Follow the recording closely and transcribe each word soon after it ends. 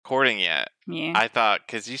recording yet. Yeah. I thought,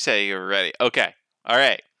 because you say you were ready. Okay. All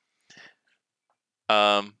right.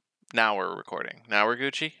 Now we're recording. Now we're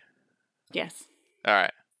Gucci? Yes. All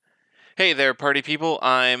right. Hey there, party people.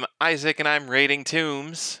 I'm Isaac, and I'm rating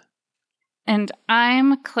tombs. And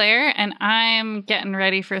I'm Claire, and I'm getting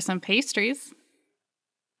ready for some pastries.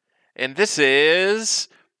 And this is...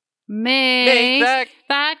 Make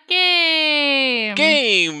that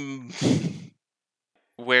game!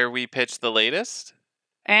 Where we pitch the latest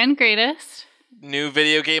and greatest new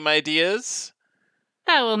video game ideas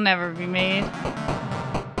that will never be made.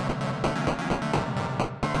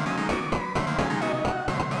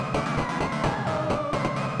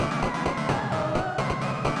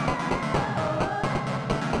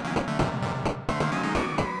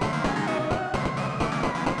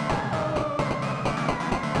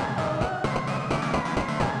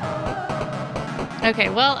 Okay,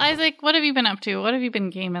 well, Isaac, what have you been up to? What have you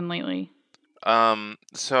been gaming lately?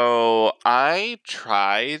 So I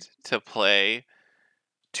tried to play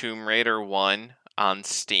Tomb Raider 1 on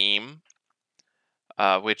Steam,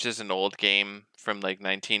 which is an old game from like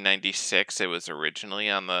 1996. It was originally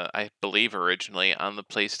on the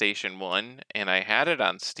PlayStation 1, and I had it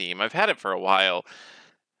on Steam. I've had it for a while.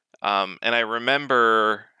 And I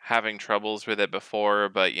remember having troubles with it before,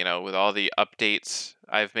 but with all the updates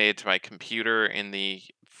I've made to my computer in the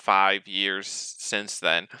 5 years since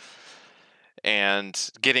then,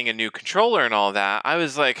 and getting a new controller and all that, I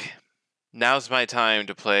was like, now's my time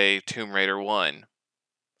to play Tomb Raider 1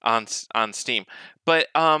 on Steam. But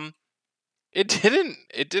it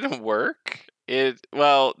didn't work.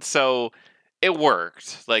 So it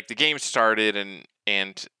worked. Like the game started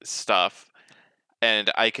and stuff,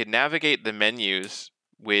 and I could navigate the menus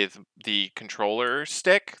with the controller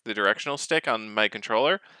stick, the directional stick on my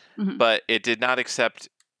controller, but it did not accept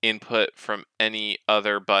input from any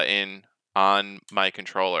other button on my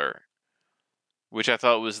controller, which I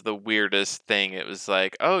thought was the weirdest thing. It was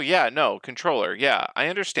like, oh yeah, no, controller. Yeah, I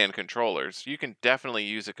understand controllers. You can definitely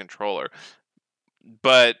use a controller,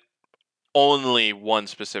 but only one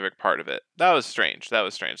specific part of it. That was strange.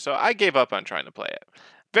 So I gave up on trying to play it.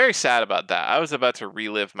 Very sad about that. I was about to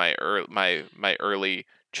relive my early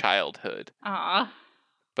childhood. Aw.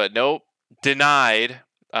 But nope, denied.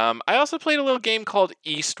 I also played a little game called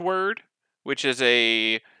Eastward, which is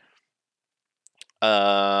a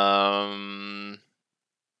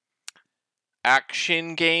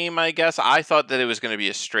action game, I guess. I thought that it was going to be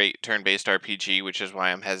a straight turn-based RPG, which is why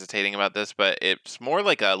I'm hesitating about this, but it's more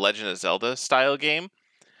like a Legend of Zelda style game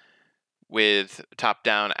with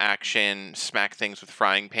top-down action, smack things with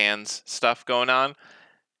frying pans stuff going on.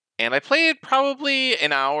 And I played probably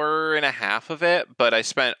an hour and a half of it, but I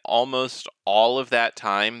spent almost all of that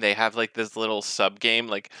time. They have like this little sub game,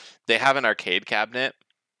 like they have an arcade cabinet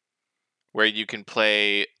where you can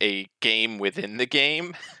play a game within the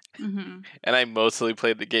game. And I mostly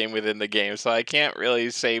played the game within the game, so I can't really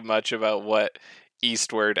say much about what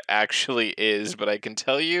Eastward actually is, but I can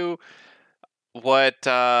tell you Night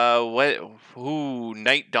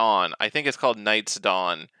Dawn. I think it's called Night's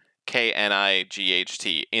Dawn,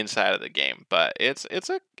 KNIGHT, inside of the game. But it's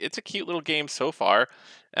a cute little game so far,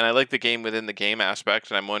 and I like the game within the game aspect.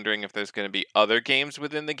 And I'm wondering if there's going to be other games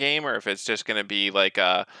within the game, or if it's just going to be like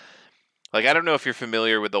I don't know if you're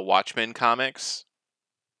familiar with the Watchmen comics.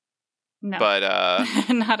 No, but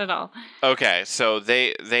not at all. Okay, so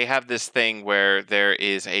they have this thing where there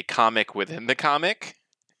is a comic within the comic.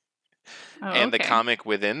 And the comic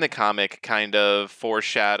within the comic kind of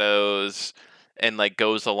foreshadows and like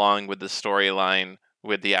goes along with the storyline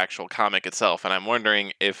with the actual comic itself. And I'm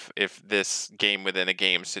wondering if this game within a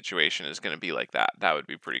game situation is going to be like that. That would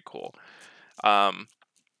be pretty cool.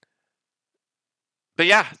 But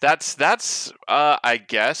yeah, that's I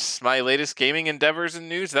guess my latest gaming endeavors and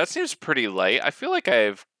news. That seems pretty light. I feel like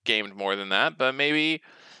I've gamed more than that, but maybe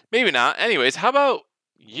not. Anyways, how about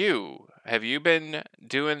you? Have you been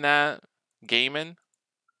doing that? Gaming?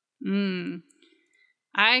 I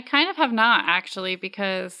kind of have not, actually,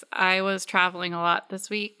 because I was traveling a lot this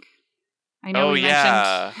week. I know we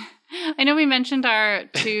mentioned our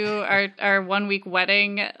 1 week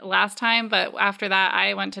wedding last time, but after that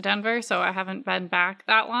I went to Denver, so I haven't been back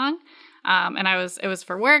that long. And it was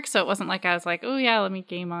for work, so it wasn't like I was like, oh yeah, let me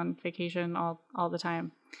game on vacation all the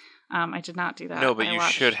time. I did not do that. No, but you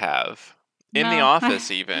should have. In the office,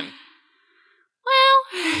 even. Well,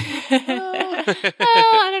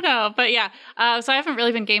 I don't know. But yeah, so I haven't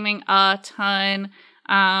really been gaming a ton.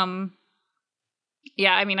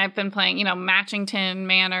 Yeah, I mean, I've been playing, Matchington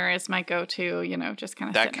Manor is my go-to, just kind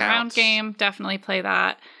of sitting around game. Definitely play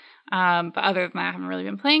that. But other than that, I haven't really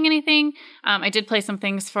been playing anything. I did play some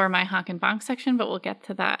things for my Honk and Bonk section, but we'll get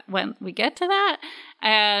to that when we get to that.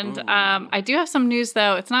 And I do have some news,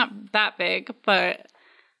 though. It's not that big, but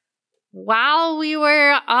while we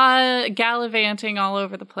were gallivanting all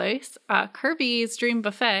over the place, Kirby's Dream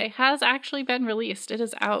Buffet has actually been released. It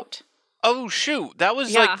is out. Oh, shoot. That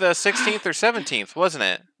was like the 16th or 17th, wasn't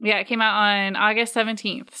it? Yeah, it came out on August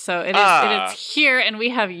 17th. So it is here, and we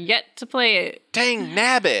have yet to play it. Dang,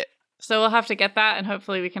 nabbit. So we'll have to get that, and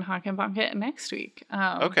hopefully we can honk and bonk it next week.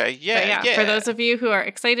 Okay, yeah. For those of you who are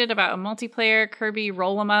excited about a multiplayer Kirby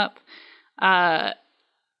roll 'em up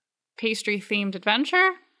pastry-themed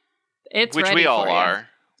adventure, it's ready for you. Which we all are.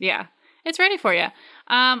 Yeah, it's ready for you.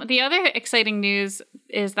 The other exciting news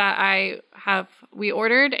is that we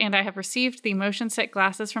ordered and I have received the motion sick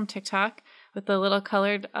glasses from TikTok with the little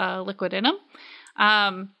colored liquid in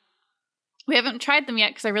them. We haven't tried them yet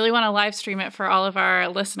because I really want to live stream it for all of our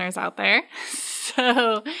listeners out there.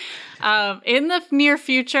 So in the near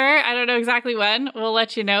future, I don't know exactly when, we'll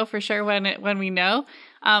let you know for sure when we know.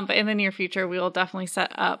 But in the near future, we will definitely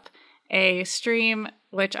set up a stream,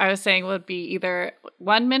 which I was saying would be either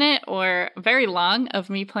 1 minute or very long of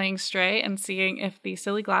me playing Stray and seeing if the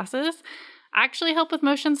silly glasses actually help with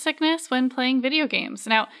motion sickness when playing video games.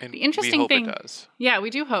 Now, and the interesting thing, it does. Yeah, we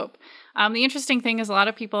do hope. The interesting thing is a lot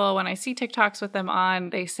of people, when I see TikToks with them on,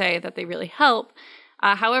 they say that they really help.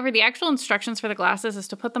 However, the actual instructions for the glasses is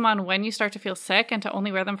to put them on when you start to feel sick and to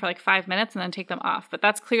only wear them for like 5 minutes and then take them off. But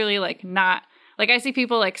that's clearly like not, like I see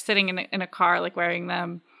people like sitting in a car like wearing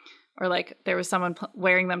them, or like there was someone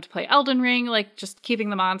wearing them to play Elden Ring, like just keeping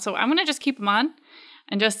them on. So I'm going to just keep them on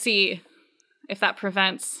and just see if that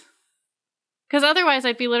prevents, because otherwise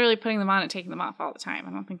I'd be literally putting them on and taking them off all the time.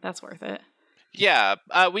 I don't think that's worth it. Yeah,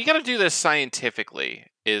 we got to do this scientifically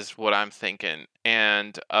is what I'm thinking.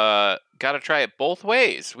 And got to try it both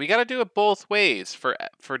ways. We got to do it both ways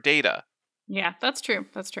for data. Yeah, that's true.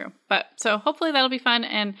 That's true. But so hopefully that'll be fun.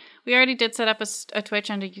 And we already did set up a Twitch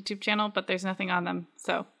and a YouTube channel, but there's nothing on them.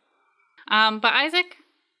 So, but Isaac,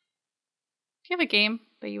 do you have a game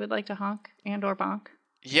that you would like to honk and or bonk?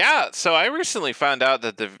 Yeah, so I recently found out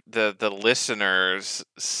that the listeners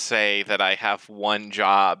say that I have one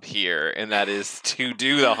job here, and that is to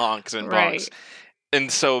do the honks and bonks. Right.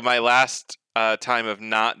 And so my last time of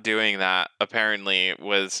not doing that apparently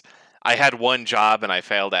was I had one job and I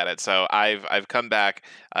failed at it. So I've come back.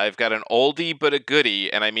 I've got an oldie but a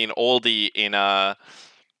goodie, and I mean oldie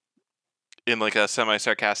in like a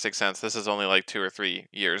semi-sarcastic sense. This is only like 2 or 3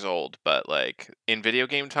 years old, but like in video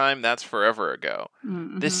game time, that's forever ago.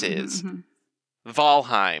 Mm-hmm, this is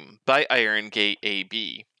Valheim by Iron Gate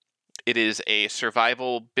AB. It is a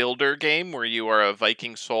survival builder game where you are a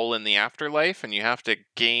Viking soul in the afterlife, and you have to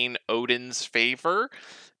gain Odin's favor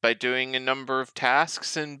by doing a number of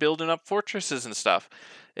tasks and building up fortresses and stuff.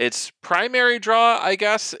 Its primary draw, I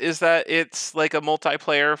guess, is that it's like a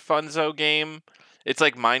multiplayer funzo game. It's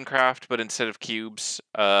like Minecraft, but instead of cubes,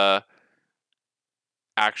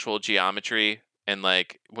 actual geometry. And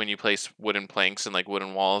like when you place wooden planks and like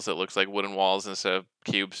wooden walls, it looks like wooden walls instead of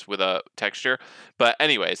cubes with a texture. But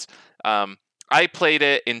anyways, I played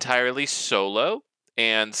it entirely solo.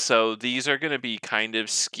 And so these are going to be kind of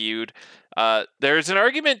skewed. There's an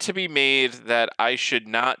argument to be made that I should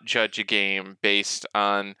not judge a game based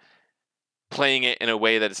on playing it in a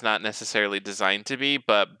way that it's not necessarily designed to be.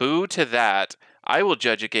 But boo to that. I will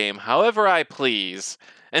judge a game however I please,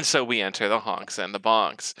 and so we enter the honks and the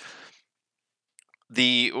bonks.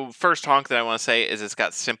 The first honk that I want to say is it's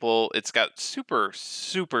got super,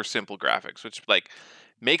 super simple graphics, which like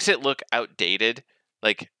makes it look outdated.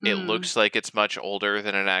 Like it looks like it's much older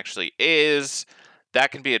than it actually is.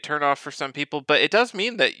 That can be a turnoff for some people, but it does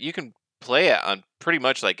mean that you can play it on pretty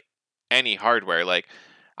much like any hardware. Like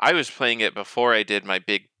I was playing it before I did my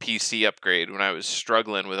big PC upgrade when I was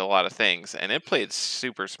struggling with a lot of things, and it played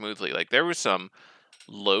super smoothly. Like there was some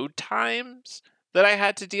load times that I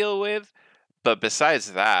had to deal with, but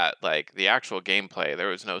besides that, like the actual gameplay, there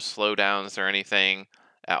was no slowdowns or anything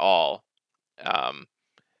at all.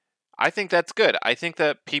 I think that's good. I think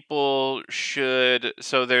that people should...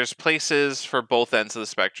 So there's places for both ends of the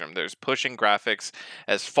spectrum. There's pushing graphics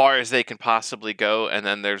as far as they can possibly go, and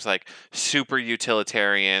then there's like super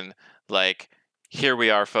utilitarian, like, here we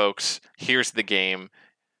are, folks. Here's the game.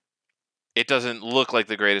 It doesn't look like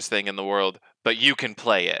the greatest thing in the world, but you can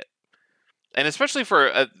play it. And especially for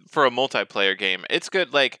a multiplayer game, it's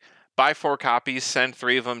good. Like, buy 4 copies, send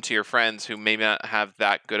 3 of them to your friends who may not have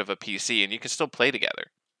that good of a PC, and you can still play together.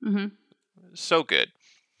 Mm-hmm. So good.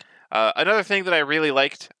 Another thing that I really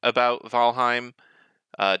liked about Valheim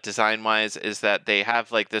design-wise, is that they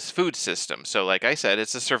have like this food system. So like I said,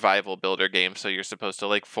 it's a survival builder game, so you're supposed to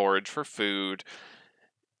like forage for food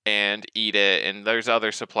and eat it, and there's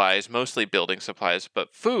other supplies, mostly building supplies,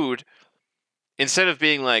 but food, instead of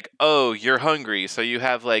being like, oh, you're hungry, so you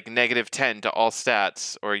have like -10 to all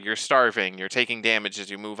stats, or you're starving, you're taking damage as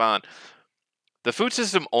you move on, the food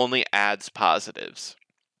system only adds positives.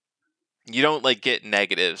 You don't like get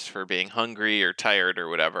negatives for being hungry or tired or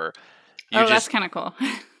whatever. That's kind of cool.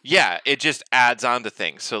 Yeah, it just adds on to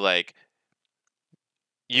things. So like,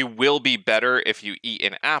 you will be better if you eat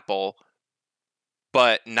an apple,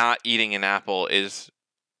 but not eating an apple is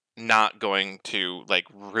not going to like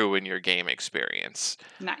ruin your game experience.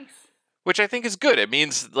 Nice. Which I think is good. It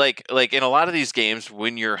means like in a lot of these games,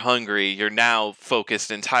 when you're hungry, you're now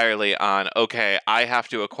focused entirely on, okay, I have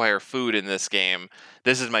to acquire food in this game.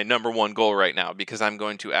 This is my number one goal right now because I'm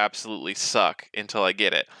going to absolutely suck until I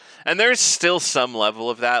get it. And there's still some level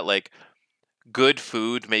of that. Like, good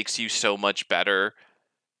food makes you so much better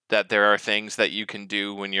that there are things that you can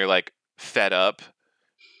do when you're like fed up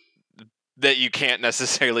that you can't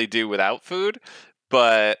necessarily do without food.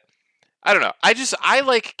 But I don't know. I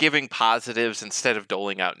like giving positives instead of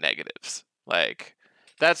doling out negatives. Like,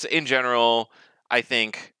 that's in general, I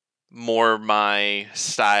think, more my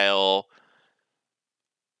style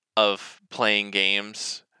of playing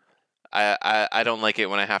games. I don't like it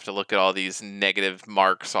when I have to look at all these negative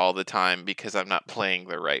marks all the time because I'm not playing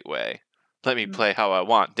the right way. Let me play how I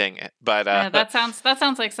want, dang it. But that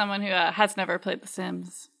sounds like someone who has never played The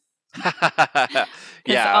Sims.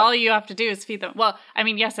 Yeah, all you have to do is feed them. Well, I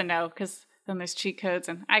mean, yes and no, because then there's cheat codes,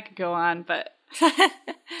 and I could go on, but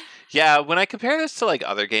yeah. When I compare this to like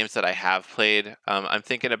other games that I have played, I'm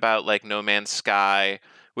thinking about like No Man's Sky,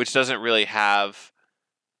 which doesn't really have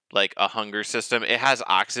like a hunger system. It has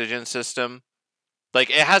oxygen system. Like,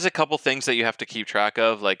 it has a couple things that you have to keep track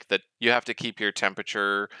of, like that you have to keep your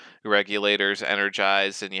temperature regulators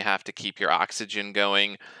energized, and you have to keep your oxygen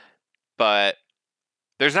going. But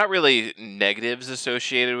there's not really negatives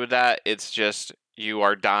associated with that. It's just you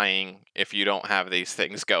are dying if you don't have these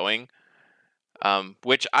things going,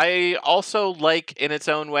 which I also like in its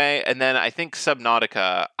own way. And then I think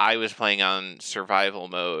Subnautica, I was playing on survival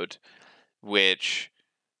mode, which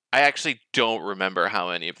I actually don't remember how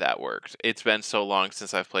any of that worked. It's been so long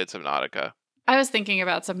since I've played Subnautica. I was thinking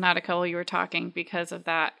about Subnautica while you were talking because of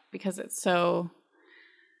that, because it's so.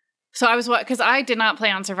 So because I did not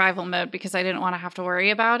play on survival mode because I didn't want to have to worry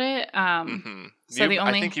about it. So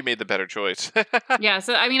I think you made the better choice. Yeah,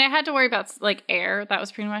 so I mean, I had to worry about like air. That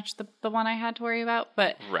was pretty much the one I had to worry about.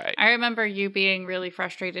 But right. I remember you being really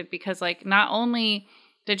frustrated because like not only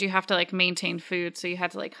did you have to like maintain food, so you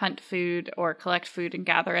had to like hunt food or collect food and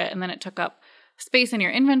gather it, and then it took up space in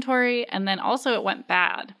your inventory, and then also it went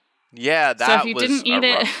bad. Yeah, that was a rough part. So if you didn't eat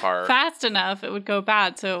it fast enough, it would go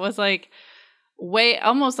bad. So it was like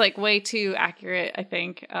way too accurate, I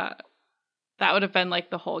think. That would have been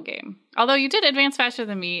like the whole game. Although you did advance faster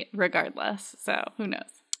than me regardless, so who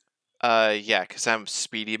knows? Yeah, because I'm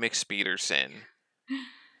Speedy McSpeederson.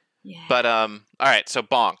 Yeah. But all right, so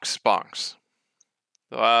bonks.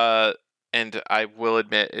 And I will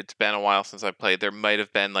admit it's been a while since I played. There might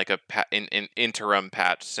have been like an interim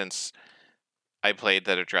patch since I played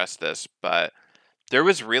that addressed this, but there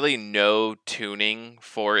was really no tuning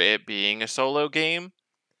for it being a solo game.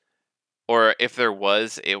 Or if there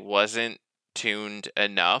was, it wasn't tuned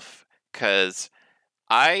enough, because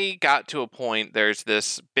I got to a point, there's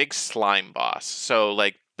this big slime boss. So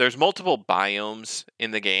like there's multiple biomes in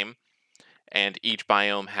the game, and each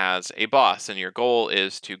biome has a boss, and your goal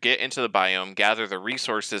is to get into the biome, gather the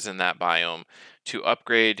resources in that biome to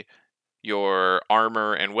upgrade your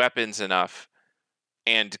armor and weapons enough,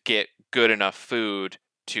 and get good enough food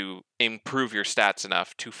to improve your stats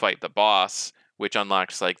enough to fight the boss, which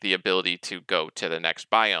unlocks like the ability to go to the next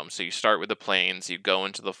biome. So you start with the plains, you go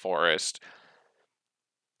into the forest.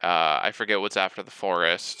 I forget what's after the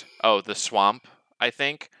forest. Oh, the swamp, I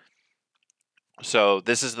think. So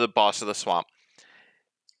this is the boss of the swamp.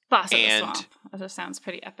 Boss of the swamp. That sounds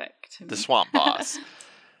pretty epic to me. The swamp boss.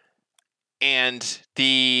 And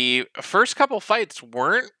the first couple fights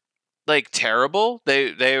weren't like terrible.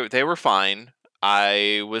 They were fine.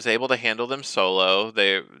 I was able to handle them solo.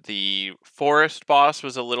 The forest boss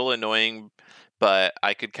was a little annoying, but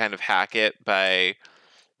I could kind of hack it by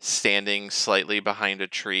standing slightly behind a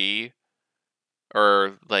tree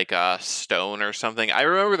or like a stone or something. I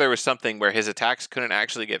remember there was something where his attacks couldn't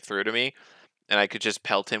actually get through to me, and I could just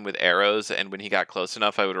pelt him with arrows, and when he got close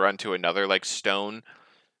enough, I would run to another like stone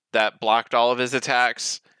that blocked all of his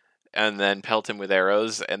attacks and then pelt him with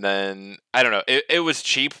arrows. And then I don't know, it was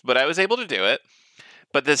cheap, but I was able to do it.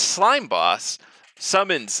 But this slime boss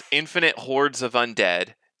summons infinite hordes of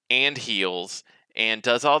undead and heals and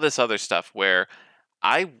does all this other stuff where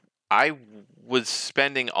I was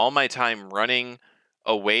spending all my time running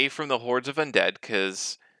away from the hordes of undead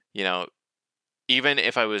because, you know, even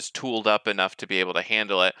if I was tooled up enough to be able to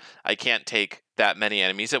handle it, I can't take that many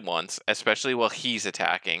enemies at once, especially while he's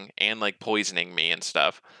attacking and like poisoning me and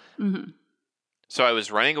stuff. Mm-hmm. So I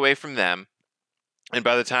was running away from them, and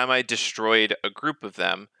by the time I destroyed a group of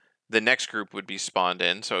them, the next group would be spawned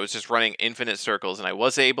in. So I was just running infinite circles, and I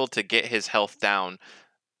was able to get his health down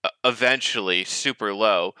eventually super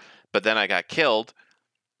low, but then I got killed,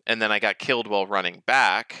 and then I got killed while running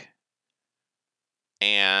back,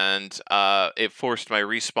 and it forced my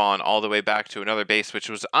respawn all the way back to another base, which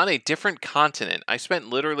was on a different continent. I spent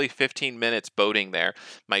literally 15 minutes boating there.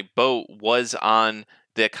 My boat was on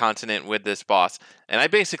the continent with this boss, and I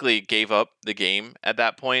basically gave up the game at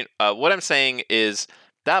that point. What I'm saying is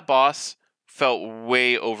that boss felt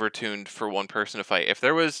way overtuned for one person to fight. If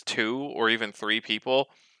there was 2 or even 3 people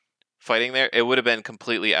fighting there, it would have been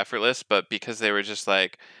completely effortless, but because they were just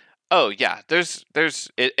like, oh yeah,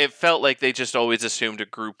 it felt like they just always assumed a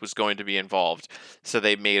group was going to be involved, so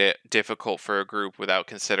they made it difficult for a group without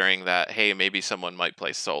considering that, hey, maybe someone might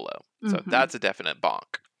play solo. So that's a definite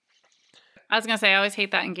bonk. I was going to say, I always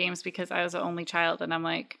hate that in games because I was the only child, and I'm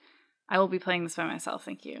like, I will be playing this by myself,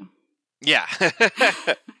 thank you. Yeah.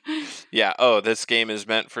 Yeah, oh, this game is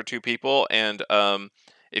meant for 2 people, and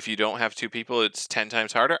if you don't have 2 people, it's 10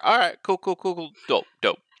 times harder. All right, cool.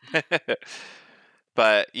 Dope.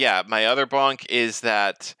 But yeah, my other bonk is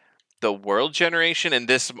that the world generation, and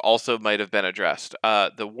this also might have been addressed,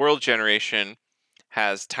 the world generation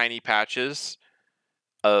has tiny patches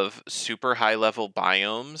of super high level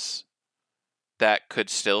biomes that could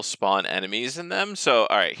still spawn enemies in them. So,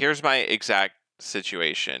 all right, here's my exact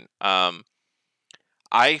situation.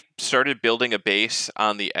 I started building a base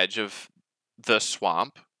on the edge of the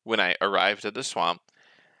swamp when I arrived at the swamp,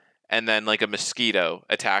 and then like a mosquito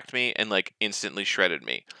attacked me and like instantly shredded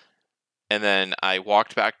me. And then I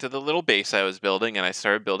walked back to the little base I was building, and I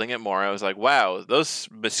started building it more. I was like, wow, those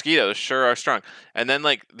mosquitoes sure are strong. And then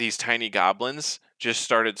like these tiny goblins just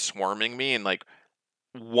started swarming me, and like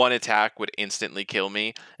one attack would instantly kill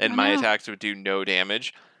me, and my attacks would do no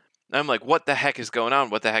damage. And I'm like, what the heck is going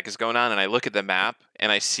on? And I look at the map,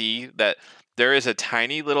 and I see that there is a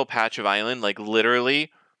tiny little patch of island, like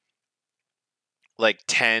literally like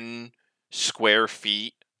 10 square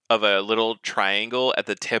feet of a little triangle at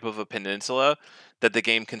the tip of a peninsula that the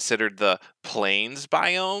game considered the plains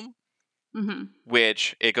biome,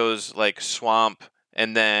 which it goes like swamp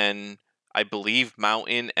and then I believe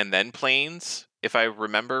mountain and then plains, if I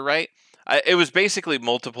remember right. It was basically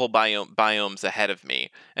multiple biomes ahead of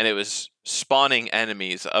me, and it was spawning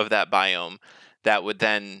enemies of that biome that would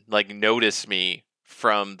then like notice me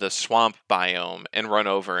from the swamp biome and run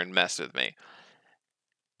over and mess with me.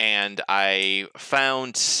 And I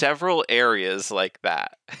found several areas like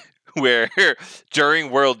that where during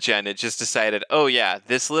World Gen it just decided, oh yeah,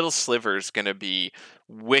 this little sliver is going to be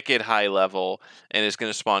wicked high level and is going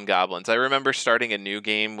to spawn goblins. I remember starting a new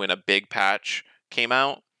game when a big patch came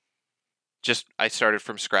out. I started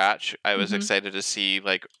from scratch. I was excited to see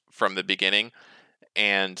like from the beginning,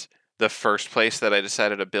 and the first place that I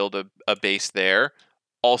decided to build a base there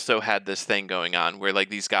also had this thing going on where like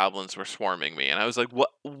these goblins were swarming me, and I was like,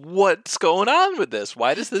 what's going on with this?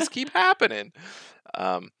 Why does this keep happening?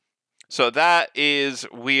 So that is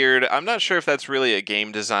weird. I'm not sure if that's really a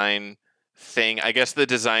game design thing. I guess the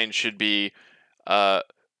design should be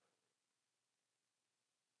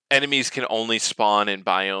enemies can only spawn in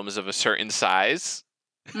biomes of a certain size.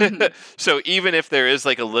 So even if there is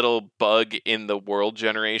like a little bug in the world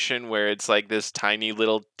generation where it's like this tiny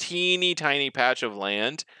little teeny tiny patch of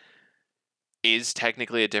land is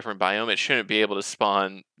technically a different biome, it shouldn't be able to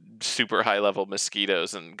spawn super high level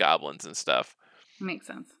mosquitoes and goblins and stuff. Makes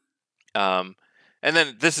sense. And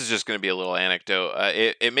then this is just going to be a little anecdote.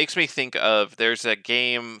 It makes me think of, there's a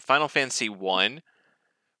game, Final Fantasy 1,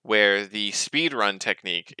 where the speedrun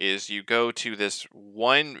technique is you go to this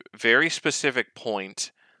one very specific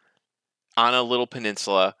point on a little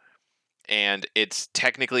peninsula, and it's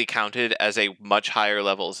technically counted as a much higher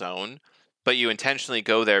level zone, but you intentionally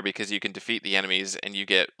go there because you can defeat the enemies and you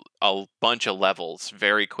get a bunch of levels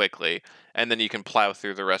very quickly, and then you can plow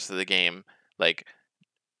through the rest of the game like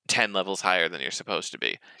 10 levels higher than you're supposed to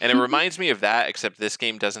be. And it reminds me of that, except this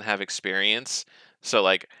game doesn't have experience, so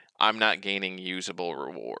like I'm not gaining usable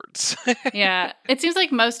rewards. Yeah, it seems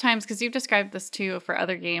like most times, because you've described this too for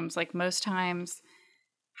other games, like most times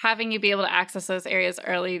having you be able to access those areas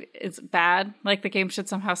early is bad. Like the game should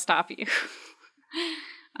somehow stop you.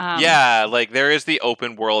 Yeah, like there is the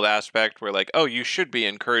open world aspect where like, oh, you should be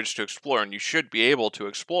encouraged to explore and you should be able to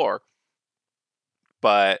explore.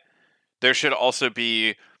 But there should also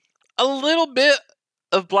be a little bit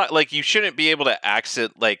of like you shouldn't be able to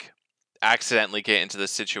accidentally get into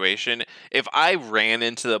this situation. If I ran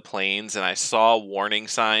into the plains and I saw warning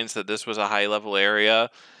signs that this was a high level area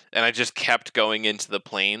and I just kept going into the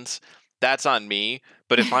plains, that's on me.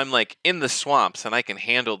 But if I'm like in the swamps and I can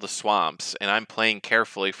handle the swamps and I'm playing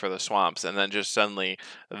carefully for the swamps and then just suddenly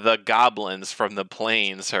the goblins from the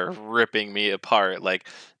plains are ripping me apart, like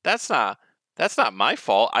that's not my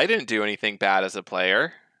fault. I didn't do anything bad as a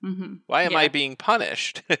player. Mm-hmm. Why am I being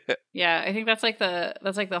punished? Yeah, I think that's like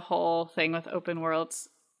the whole thing with open worlds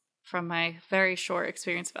from my very short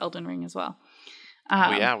experience of Elden Ring as well.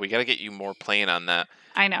 Oh yeah, we got to get you more playing on that.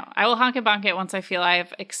 I know. I will honk and bonk it once I feel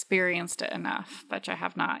I've experienced it enough, which I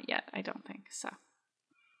have not yet, I don't think, so.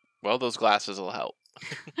 Well, those glasses will help.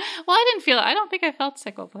 Well, I don't think I felt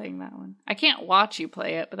sick while playing that one. I can't watch you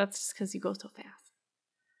play it, but that's just because you go so fast.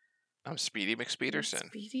 I'm Speedy McSpeederson.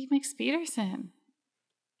 Speedy McSpeederson.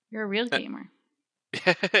 You're a real gamer.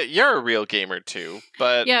 You're a real gamer too.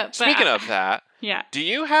 But, speaking of that, do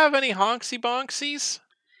you have any honksy bonksies?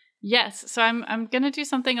 Yes. So I'm gonna do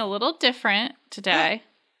something a little different today.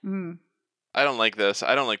 I don't like this.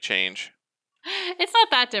 I don't like change. It's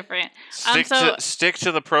not that different. Stick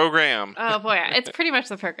to the program. Oh boy, it's pretty much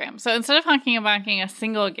the program. So instead of honking and bonking a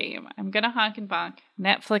single game, I'm gonna honk and bonk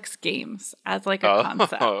Netflix games as like a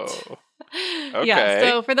concept. Okay. Yeah,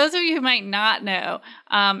 so for those of you who might not know,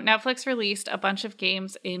 Netflix released a bunch of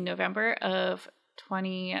games in November of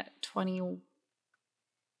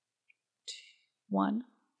 2021.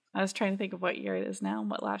 I was trying to think of what year it is now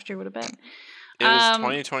and what last year would have been. It was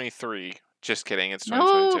 2023. Just kidding, it's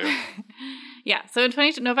 2022. No. Yeah, so in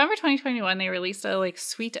November 2021, they released a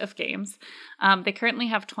suite of games. They currently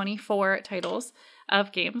have 24 titles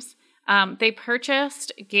of games. They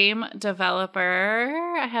purchased game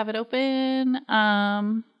developer. I have it open.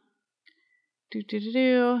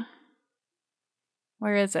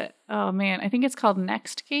 Where is it? Oh man, I think it's called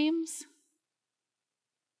Next Games.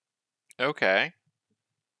 Okay.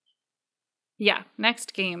 Yeah,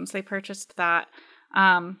 Next Games. They purchased that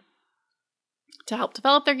to help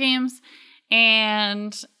develop their games.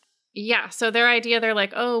 And yeah, so their idea, they're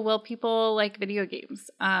like, oh, well, people like video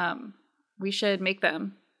games. We should make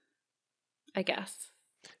them, I guess.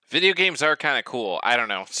 Video games are kind of cool. I don't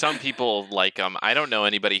know. Some people like them. I don't know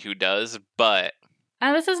anybody who does, but...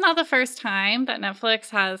 this is not the first time that Netflix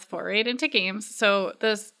has forayed into games. So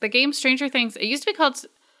the game Stranger Things, it used to be called...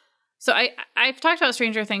 So I've talked about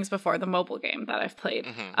Stranger Things before, the mobile game that I've played.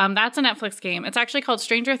 Mm-hmm. That's a Netflix game. It's actually called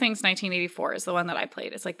Stranger Things 1984 is the one that I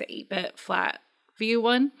played. It's like the 8-bit flat view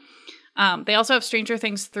one. They also have Stranger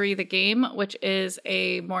Things 3, the game, which is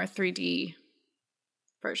a more 3D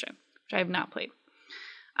version, which I have not played.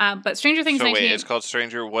 But Stranger Things. So wait, it's called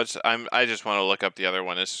Stranger. I just want to look up the other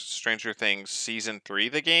one. Is Stranger Things Season 3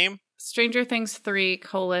 the game? Stranger Things 3: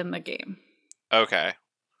 the game. Okay.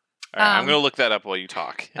 All right, I'm going to look that up while you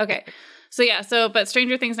talk. Okay. But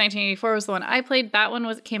Stranger Things 1984 was the one I played. That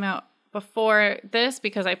one came out before this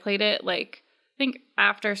because I played it I think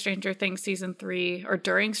after Stranger Things Season 3 or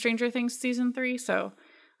during Stranger Things Season 3. So,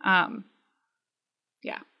 yeah.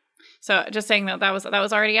 So just saying that was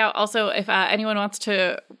already out. Also, if anyone wants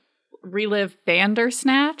to relive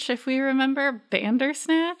Bandersnatch, if we remember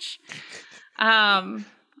Bandersnatch,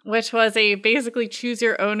 which was a basically choose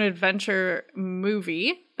your own adventure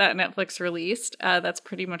movie that Netflix released. That's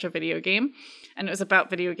pretty much a video game. And it was about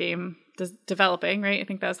video game developing, right? I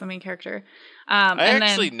think that was the main character. I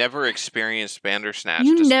actually never experienced Bandersnatch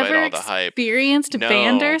despite all the hype. Experienced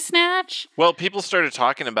Bandersnatch? Well, people started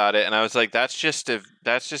talking about it and I was like, that's just a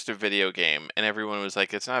video game. And everyone was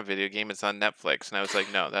like, it's not a video game, it's on Netflix. And I was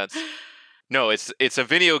like, no, it's a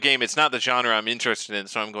video game. It's not the genre I'm interested in,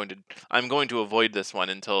 so I'm going to avoid this one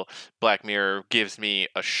until Black Mirror gives me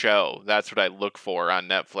a show. That's what I look for on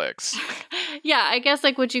Netflix. Yeah, I guess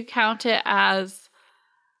would you count it as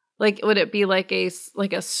would it be like a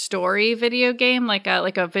story video game, like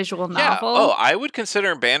a visual novel? Yeah. Oh, I would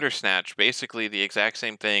consider Bandersnatch basically the exact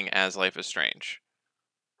same thing as Life is Strange.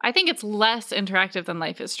 I think it's less interactive than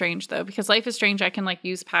Life is Strange, though, because Life is Strange, I can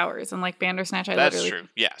use powers, and Bandersnatch, That's true.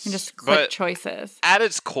 Yes, can just click choices. At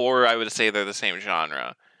its core, I would say they're the same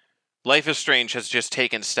genre. Life is Strange has just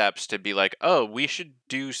taken steps to be like, oh, we should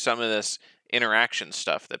do some of this interaction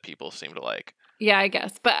stuff that people seem to like. Yeah, I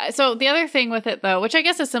guess. But so the other thing with it, though, which I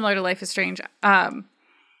guess is similar to Life is Strange,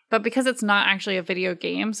 but because it's not actually a video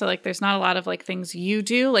game, so there's not a lot of things you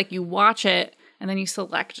do, you watch it and then you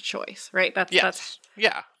select a choice, right?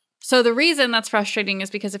 Yeah. So the reason that's frustrating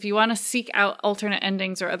is because if you want to seek out alternate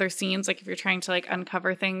endings or other scenes, like if you're trying to like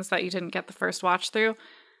uncover things that you didn't get the first watch through,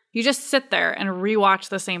 you just sit there and rewatch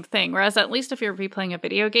the same thing. Whereas at least if you're replaying a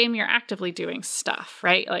video game, you're actively doing stuff,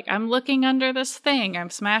 right? Like I'm looking under this thing,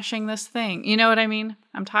 I'm smashing this thing. You know what I mean?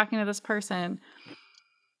 I'm talking to this person.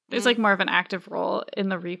 There's like more of an active role in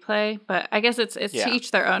the replay, but I guess it's to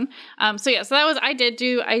each their own. So that was I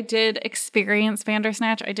did experience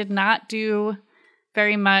Bandersnatch. I did not do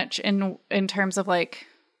very much in terms of like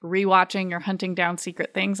rewatching or hunting down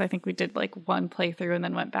secret things. I think we did like one playthrough and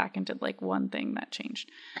then went back and did like one thing that changed.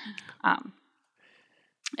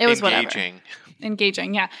 It was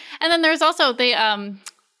engaging, yeah. And then there's also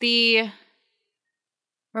the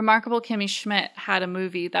Remarkable Kimmy Schmidt had a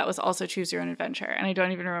movie that was also Choose Your Own Adventure, and I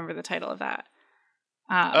don't even remember the title of that.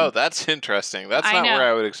 That's interesting. That's not where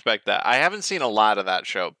I would expect that. I haven't seen a lot of that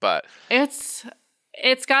show, but it's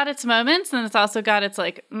got its moments, and it's also got its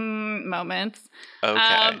like moments.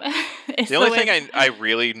 Okay. The only thing I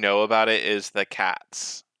really know about it is the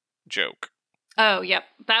cats joke. Oh, yep.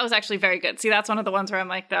 That was actually very good. See, that's one of the ones where I'm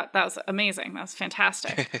like, that was amazing. That was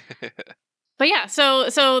fantastic. But yeah,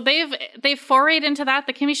 so they've forayed into that.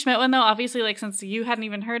 The Kimmy Schmidt one, though, obviously, like since you hadn't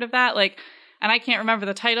even heard of that, like, and I can't remember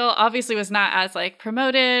the title, obviously was not as like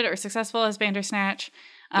promoted or successful as Bandersnatch.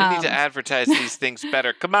 They need to advertise these things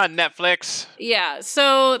better. Come on, Netflix. Yeah,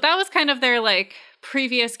 so that was kind of their like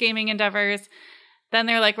previous gaming endeavors. Then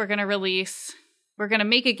they're like, we're going to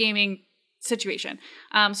make a gaming situation.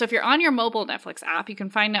 So if you're on your mobile Netflix app, you can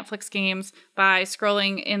find Netflix games by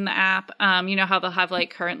scrolling in the app. You know how they'll have like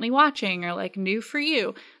currently watching or like new for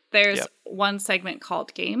you. There's one segment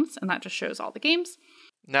called games, and that just shows all the games.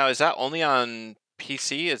 Now, is that only on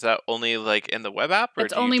PC? Is that only like in the web app? Or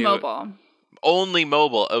it's only mobile. Only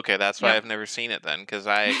mobile. Okay, that's why I've never seen it then, because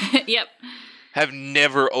I have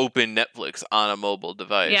never opened Netflix on a mobile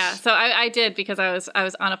device. Yeah, so I did because I was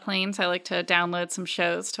on a plane, so I like to download some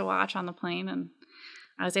shows to watch on the plane, and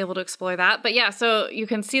I was able to explore that. But yeah, so you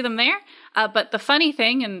can see them there. But the funny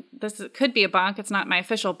thing, and this could be a bonk, it's not my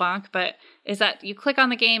official bonk, but is that you click on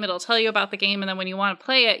the game, it'll tell you about the game, and then when you want to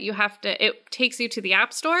play it, it takes you to the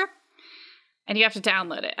App Store, and you have to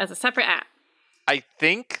download it as a separate app. I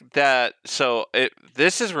think that,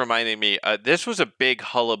 this is reminding me, this was a big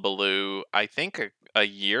hullabaloo, I think a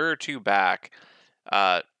year or two back,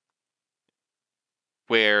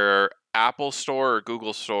 where Apple Store or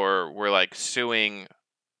Google Store were like suing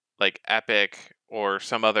like Epic or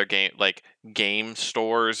some other game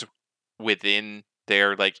stores within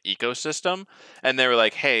their like ecosystem, and they were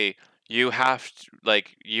like, hey, you have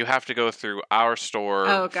to go through our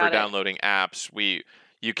store for downloading apps.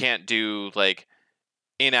 You can't do like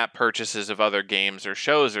in-app purchases of other games or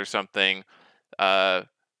shows or something, and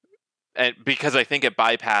because I think it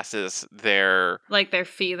bypasses their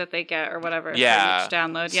fee that they get or whatever for each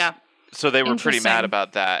download. Yeah. So they were pretty mad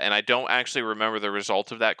about that, and I don't actually remember the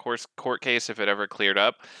result of that court case if it ever cleared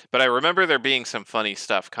up, but I remember there being some funny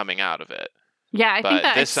stuff coming out of it. Yeah, I think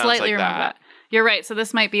that I slightly remember that. You're right. So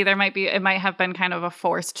it might have been kind of a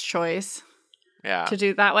forced choice. Yeah. To do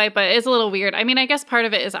it that way, but it's a little weird. I mean, I guess part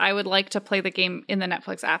of it is I would like to play the game in the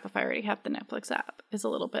Netflix app if I already have the Netflix app. It's a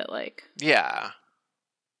little bit like... Yeah.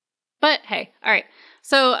 But hey, all right.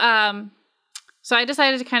 So I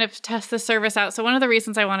decided to kind of test the service out. So one of the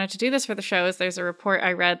reasons I wanted to do this for the show is there's a report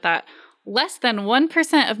I read that less than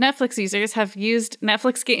 1% of Netflix users have used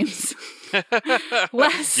Netflix games.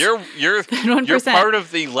 Less you're than 1%. You're part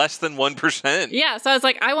of the less than 1%. Yeah, so I was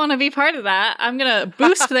like, I want to be part of that. I'm going to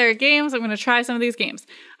boost their games. I'm going to try some of these games.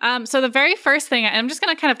 So the very first thing, I'm just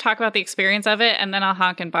going to kind of talk about the experience of it, and then I'll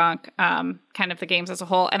honk and bonk kind of the games as a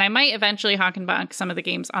whole. And I might eventually honk and bonk some of the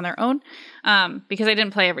games on their own because I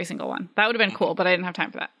didn't play every single one. That would have been cool, but I didn't have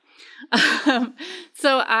time for that.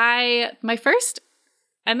 My first...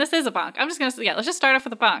 And this is a bonk. I'm just going to, let's just start off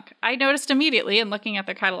with a bonk. I noticed immediately in looking at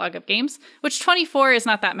their catalog of games, which 24 is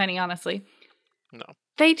not that many, honestly. No.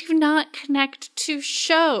 They do not connect to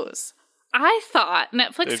shows. I thought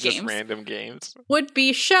Netflix games just random games would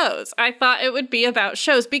be shows. I thought it would be about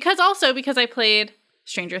shows because I played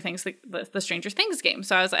Stranger Things, the Stranger Things game.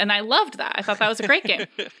 So I loved that. I thought that was a great game.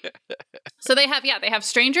 So they have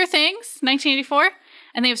Stranger Things 1984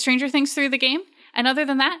 and they have Stranger Things through the game. And other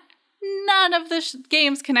than that, none of the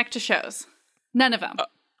games connect to shows. None of them.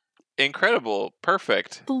 Incredible.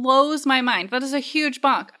 Perfect. Blows my mind. That is a huge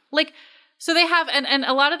bonk. So they have, and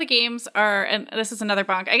a lot of the games are, and this is another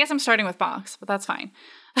bonk. I guess I'm starting with bonks, but that's fine.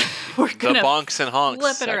 We're gonna the bonks and honks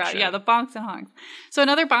flip it around. Yeah, the bonks and honks. So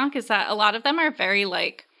another bonk is that a lot of them are very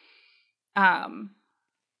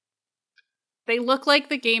they look like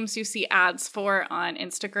the games you see ads for on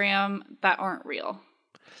Instagram that aren't real.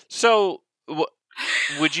 So,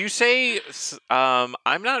 would you say?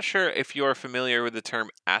 I'm not sure if you're familiar with the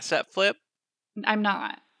term asset flip. I'm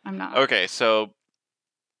not. Okay, so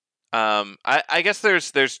I guess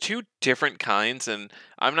there's two different kinds, and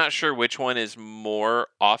I'm not sure which one is more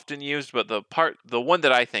often used, but the one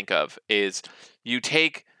that I think of is you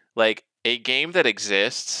take like a game that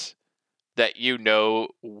exists that you know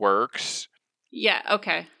works. Yeah,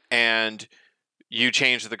 okay. And you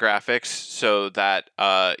change the graphics so that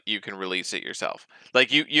you can release it yourself.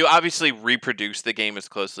 Like you obviously reproduce the game as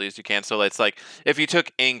closely as you can. So it's like if you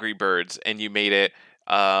took Angry Birds and you made it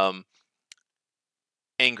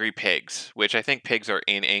Angry Pigs, which I think pigs are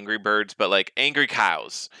in Angry Birds, but like Angry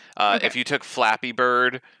Cows. Okay. If you took Flappy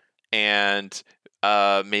Bird and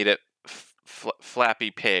made it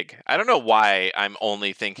Flappy Pig. I don't know why I'm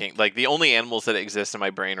only thinking like the only animals that exist in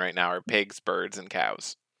my brain right now are pigs, birds, and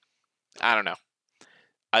cows. I don't know.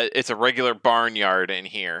 It's a regular barnyard in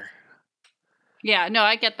here. Yeah, no,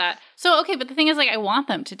 I get that. So, okay, but the thing is, like, I want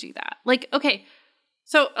them to do that. Like, okay,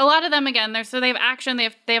 so a lot of them, again, they have action, they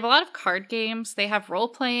have a lot of card games, they have role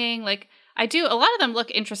playing. Like, a lot of them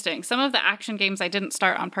look interesting. Some of the action games I didn't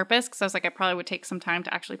start on purpose because I was like, I probably would take some time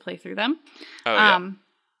to actually play through them. Oh, yeah.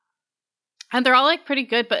 And they're all like pretty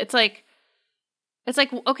good, but it's like,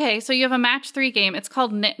 okay, so you have a match 3 game. It's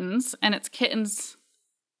called Kittens, and it's kittens.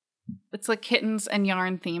 It's like kittens and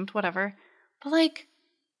yarn themed, whatever. But like,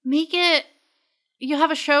 make it. You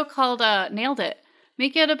have a show called Nailed It.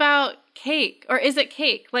 Make it about cake, or is it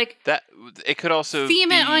cake? Like that. It could also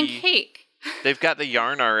theme it on cake. They've got the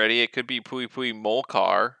yarn already. It could be Pui Pui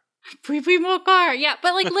Molcar. Pui Pui Molcar, yeah.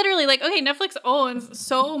 But like literally, like okay, Netflix owns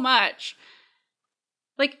so much.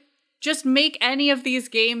 Like, just make any of these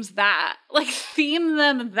games that. Like, theme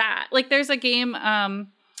them that. Like, there's a game, an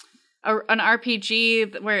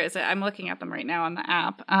RPG. Where is it? I'm looking at them right now on the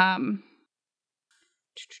app. All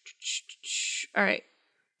right.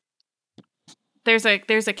 There's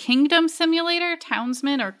a Kingdom Simulator,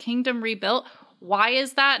 Townsman, or Kingdom Rebuilt. Why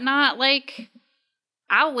is that not like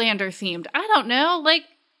Outlander themed? I don't know. Like,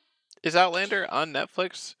 is Outlander on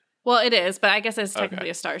Netflix? Well, it is, but I guess it's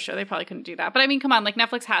technically a Star show. They probably couldn't do that. But I mean, come on, like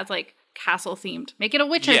Netflix has like castle themed. Make it a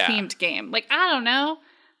Witcher themed game. Like, I don't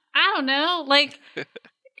know. Like,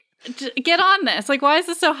 get on this. Like, why is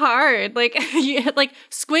this so hard? Like, like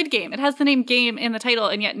Squid Game. It has the name game in the title,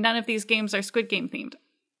 and yet none of these games are Squid Game themed.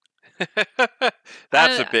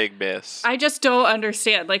 That's a big miss. I just don't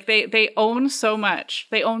understand. Like, they own so much.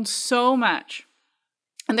 And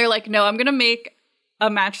they're like, no, I'm going to make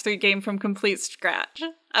a match 3 game from complete scratch.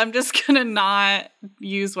 I'm just going to not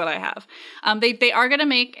use what I have. They are going to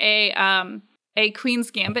make a Queen's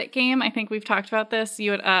Gambit game. I think we've talked about this.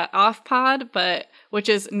 You would Off Pod, but which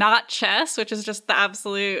is not chess, which is just the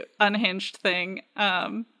absolute unhinged thing.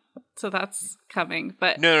 So that's coming.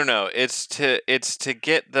 But no. It's to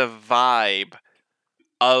get the vibe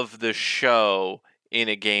of the show in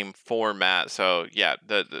a game format. So yeah,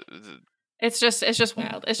 it's just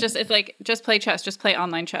wild. It's like just play chess, just play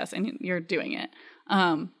online chess, and you're doing it.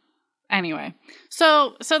 Anyway,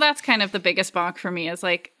 so that's kind of the biggest bonk for me is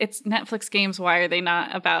like, it's Netflix games. Why are they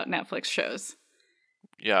not about Netflix shows?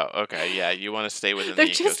 Yeah. Okay. Yeah. You want to stay within They're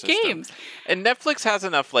the ecosystem. just games. And Netflix has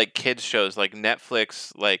enough like kids shows, like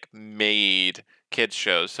Netflix like made kids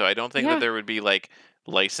shows. So I don't think that there would be like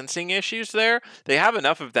licensing issues there. They have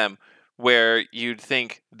enough of them where you'd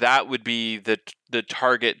think that would be the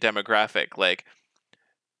target demographic. Like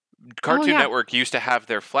Cartoon Network used to have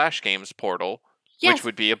their Flash Games portal. Yes. Which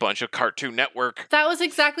would be a bunch of Cartoon Network. That was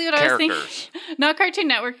exactly what I was thinking. Not Cartoon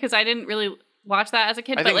Network, because I didn't really watch that as a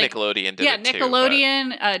kid. I think like, Nickelodeon did it too. Yeah,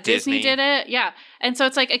 Nickelodeon, Disney did it. Yeah. And so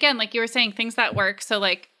it's like, again, like you were saying, things that work. So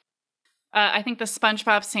like, I think the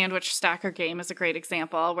SpongeBob sandwich stacker game is a great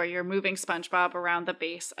example where you're moving SpongeBob around the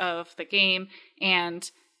base of the game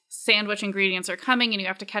and sandwich ingredients are coming and you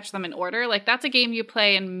have to catch them in order. Like, that's a game you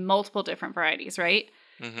play in multiple different varieties, right?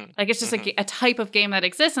 Mm-hmm. Like, it's just a type of game that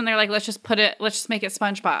exists, and they're like, let's just make it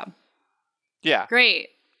SpongeBob. Yeah. Great.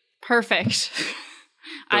 Perfect.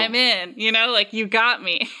 I'm in. You know, like, you got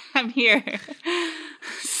me. I'm here.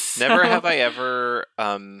 Never have I ever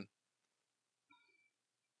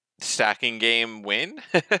stacking game win.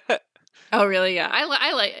 Oh, really? Yeah.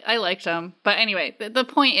 I liked them. But anyway, the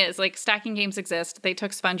point is, like, stacking games exist. They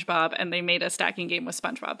took SpongeBob and they made a stacking game with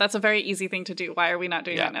SpongeBob. That's a very easy thing to do. Why are we not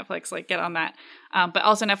doing that, Netflix? Like, get on that. But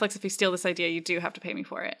also, Netflix, if you steal this idea, you do have to pay me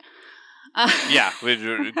for it. Yeah,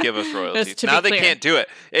 give us royalties. Now they can't do it.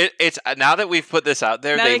 It's now that we've put this out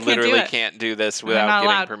there, they literally can't do this without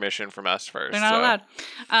getting permission from us first. They're not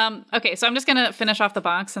allowed. Okay, so I'm just going to finish off the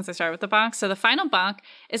bonks since I started with the bonks. So the final bonk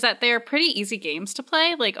is that they're pretty easy games to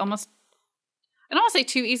play. Like, almost... I don't want to say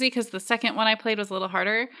too easy because the second one I played was a little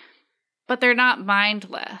harder, but they're not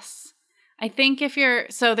mindless. I think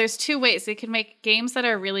so there's two ways. They can make games that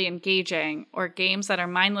are really engaging or games that are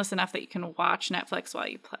mindless enough that you can watch Netflix while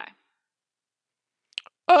you play.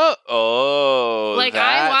 Like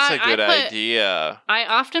that's a good idea. I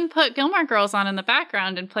often put Gilmore Girls on in the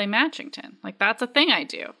background and play Matchington. Like that's a thing I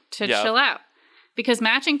do to chill out. Because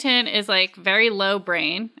Matchington is like very low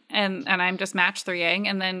brain and I'm just match 3ing.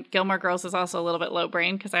 And then Gilmore Girls is also a little bit low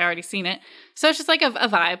brain because I already seen it. So it's just like a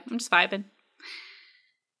vibe. I'm just vibing.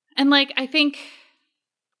 And like I think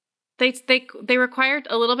they required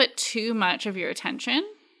a little bit too much of your attention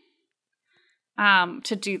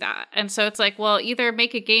to do that. And so it's like, well, either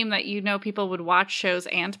make a game that you know people would watch shows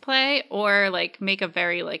and play, or like make a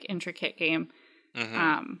very like intricate game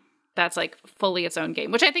that's like fully its own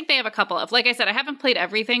game, which I think they have a couple of. Like I said, I haven't played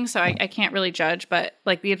everything, so I can't really judge, but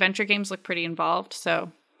like the adventure games look pretty involved.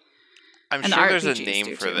 So I'm sure there's a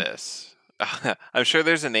name for this. I'm sure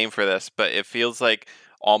there's a name for this, but it feels like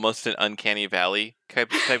almost an Uncanny Valley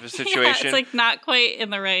type of situation. Yeah, it's like not quite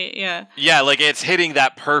in the right, Yeah, like it's hitting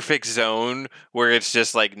that perfect zone where it's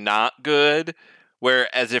just like not good.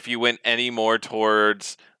 Whereas if you went any more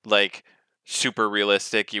towards like super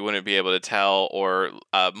realistic, you wouldn't be able to tell, or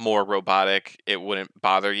more robotic, it wouldn't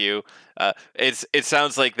bother you. It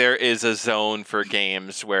sounds like there is a zone for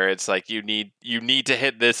games where it's like you need to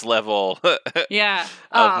hit this level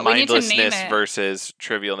of mindlessness versus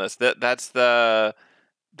trivialness.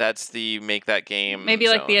 That's the make that game maybe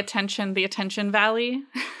zone. Like the attention valley.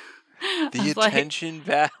 The attention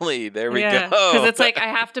valley. There we go. Because it's like I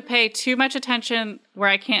have to pay too much attention where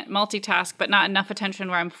I can't multitask, but not enough attention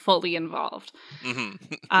where I'm fully involved.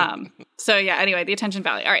 So yeah. Anyway, the attention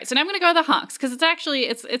valley. All right. So now I'm going to go to the honks because it's actually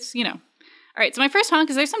it's All right. So my first honk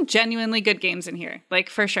is there's some genuinely good games in here, like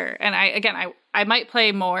for sure. And I might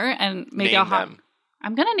play more and maybe I'll honk.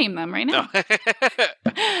 I'm going to name them right now.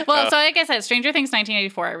 Well, so like I said, Stranger Things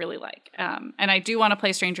 1984 I really like. And I do want to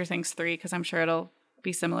play Stranger Things 3 because I'm sure it'll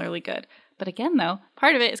be similarly good. But again, though,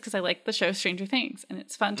 part of it is because I like the show Stranger Things. And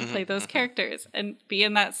it's fun to play those characters and be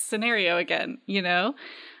in that scenario again, you know?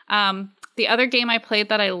 The other game I played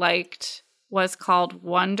that I liked was called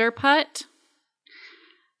Wonder Putt.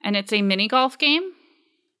 And it's a mini golf game.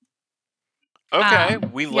 Okay,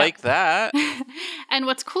 we like that. And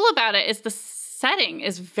what's cool about it is the setting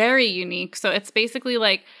is very unique. So it's basically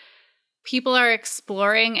like people are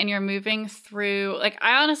exploring and you're moving through. Like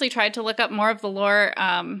I honestly tried to look up more of the lore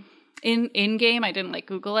in game. I didn't like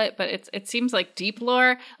Google it, but it seems like deep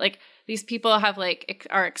lore. Like these people have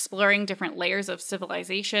are exploring different layers of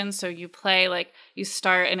civilization. So you play like you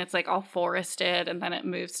start and it's like all forested and then it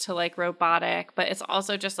moves to like robotic, but it's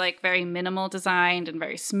also just like very minimal designed and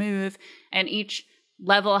very smooth. And each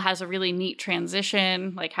level has a really neat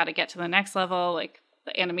transition, like how to get to the next level. Like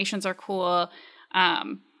the animations are cool.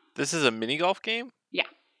 This is a mini golf game? Yeah.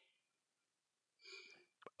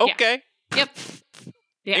 Okay. Yeah. Yep.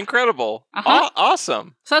 Yeah. Incredible.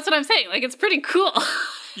 Awesome. So that's what I'm saying. Like it's pretty cool.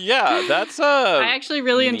 Yeah, that's I actually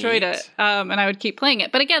really enjoyed it. And I would keep playing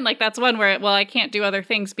it. But again, like that's one where I can't do other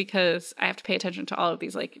things because I have to pay attention to all of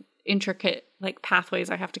these like intricate like pathways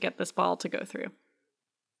I have to get this ball to go through.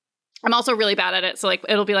 I'm also really bad at it. So like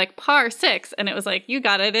it'll be like par 6 and it was like you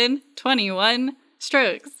got it in 21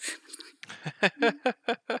 strokes.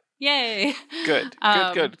 Yay. Good.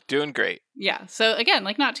 Doing great. Yeah. So again,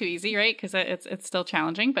 like not too easy, right? Because it's still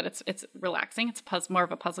challenging, but it's relaxing. It's more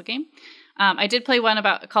of a puzzle game. I did play one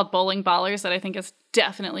called Bowling Ballers that I think is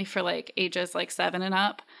definitely for like ages like 7 and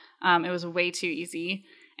up. It was way too easy,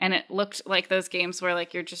 and it looked like those games where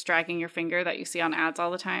like you're just dragging your finger that you see on ads all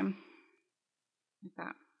the time, like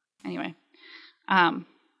that. Anyway,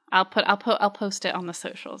 I'll post it on the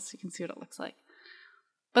socials so you can see what it looks like.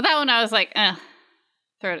 But that one I was like,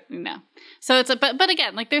 no. So it's but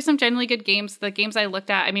again, like there's some genuinely good games. The games I looked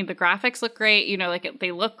at, I mean, the graphics look great. You know, like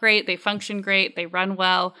they look great, they function great, they run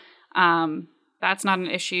well. That's not an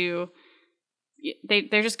issue.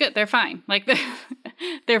 They're just good. They're fine. Like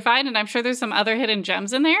they're fine, and I'm sure there's some other hidden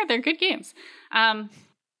gems in there. They're good games. And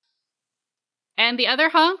the other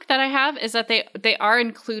honk that I have is that they are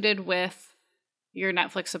included with your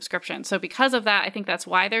Netflix subscription. So because of that, I think that's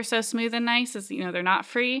why they're so smooth and nice is, you know, they're not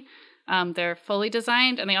free. They're fully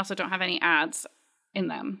designed, and they also don't have any ads in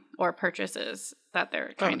them or purchases that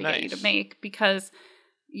they're trying to get you to make, because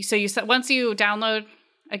once you download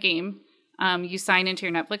a game, you sign into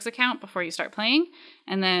your Netflix account before you start playing,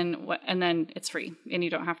 and then it's free and you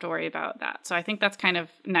don't have to worry about that. So I think that's kind of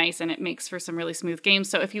nice, and it makes for some really smooth games.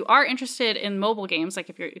 So if you are interested in mobile games, like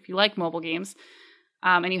if you like mobile games,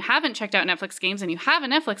 and you haven't checked out Netflix games and you have a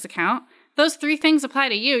Netflix account, those 3 things apply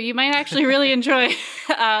to you, you might actually really enjoy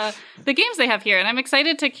the games they have here. And I'm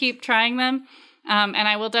excited to keep trying them. And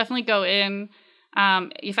I will definitely go in.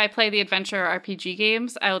 If I play the adventure RPG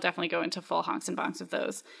games, I will definitely go into full honks and bonks of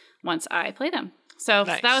those once I play them. So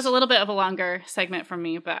nice. That was a little bit of a longer segment from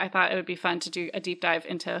me, but I thought it would be fun to do a deep dive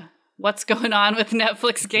into what's going on with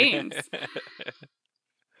Netflix games.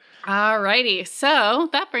 Alrighty, so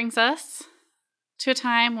that brings us to a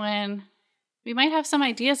time when we might have some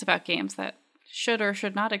ideas about games that should or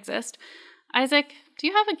should not exist. Isaac, do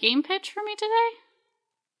you have a game pitch for me today?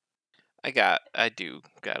 I do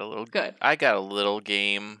got a little. Good. I got a little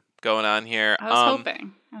game going on here. I was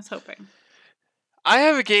hoping. I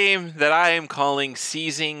have a game that I am calling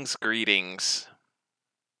Season's Greetings.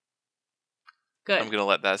 Good. I'm gonna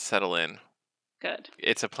let that settle in. Good.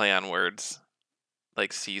 It's a play on words,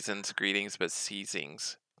 like Season's Greetings, but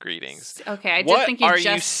Season's Greetings. Okay, I did think you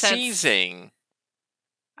just said. What are you seizing?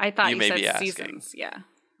 I thought you said seasons. Yeah.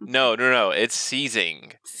 No. It's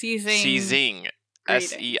seizing. Seizing.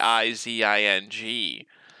 SEIZING.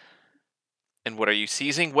 And what are you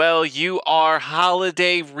seizing? Well, you are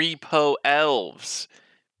holiday repo elves.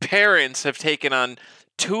 Parents have taken on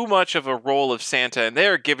too much of a role of Santa, and they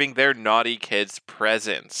are giving their naughty kids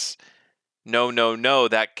presents. No,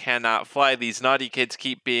 that cannot fly. These naughty kids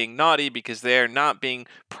keep being naughty because they are not being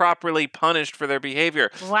properly punished for their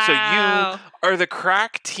behavior. Wow. So you are the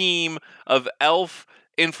crack team of elf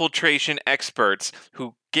infiltration experts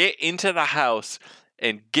who get into the house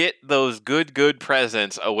and get those good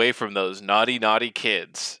presents away from those naughty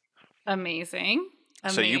kids. Amazing.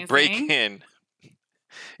 So you break in.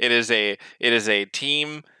 It is a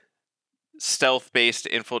team stealth-based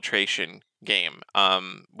infiltration game,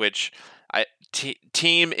 which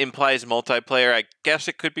team implies multiplayer. I guess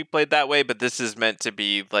it could be played that way, but this is meant to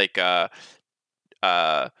be like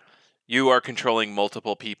you are controlling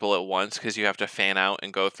multiple people at once because you have to fan out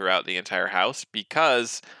and go throughout the entire house,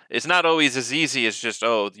 because it's not always as easy as just,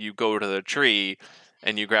 you go to the tree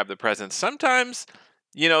and you grab the presents. Sometimes,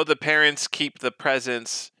 the parents keep the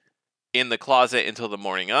presents in the closet until the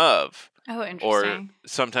morning of. Oh, interesting. Or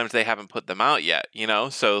sometimes they haven't put them out yet,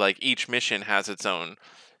 So like each mission has its own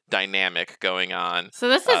dynamic going on. So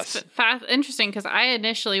this is interesting, because I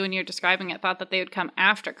initially, when you were describing it, thought that they would come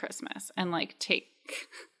after Christmas and like take...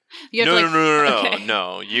 No. Okay.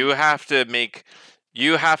 No. You have to make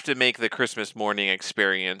the Christmas morning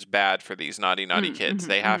experience bad for these naughty kids.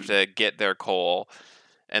 They have to get their coal,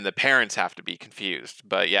 and the parents have to be confused.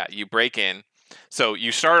 But yeah, you break in. So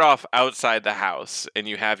you start off outside the house, and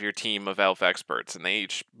you have your team of elf experts, and they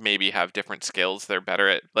each maybe have different skills. They're better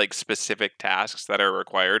at like specific tasks that are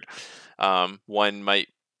required. One might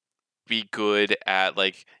be good at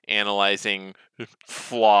like analyzing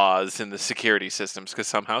flaws in the security systems, because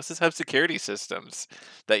some houses have security systems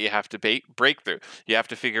that you have to break through. You have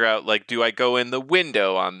to figure out, like, do I go in the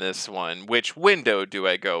window on this one? Which window do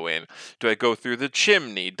I go in? Do I go through the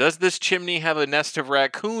chimney? Does this chimney have a nest of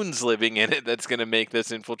raccoons living in it that's going to make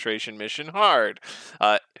this infiltration mission hard?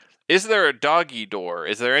 Is there a doggy door?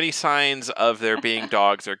 Is there any signs of there being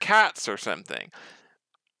dogs or cats or something?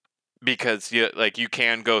 Because you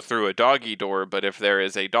can go through a doggy door, but if there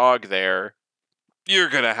is a dog there, you're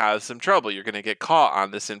going to have some trouble. You're going to get caught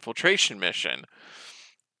on this infiltration mission.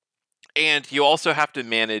 And you also have to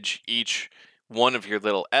manage each one of your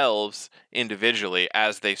little elves individually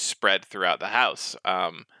as they spread throughout the house.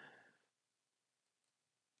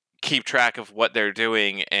 Keep track of what they're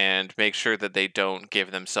doing and make sure that they don't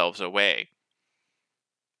give themselves away.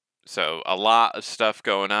 So a lot of stuff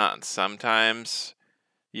going on. Sometimes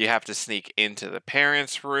you have to sneak into the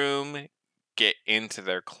parents' room, get into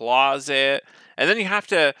their closet, and then you have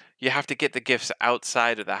to get the gifts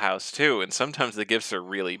outside of the house too. And sometimes the gifts are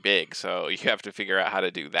really big, so you have to figure out how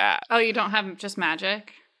to do that. Oh, you don't have just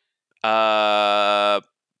magic? Now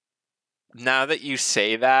that you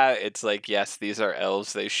say that, it's like, yes, these are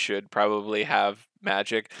elves. They should probably have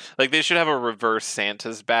magic. Like, they should have a reverse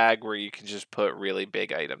Santa's bag where you can just put really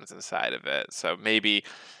big items inside of it. So maybe...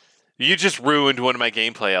 You just ruined one of my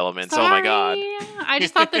gameplay elements. Sorry. Oh my god. I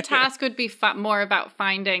just thought the task would be more about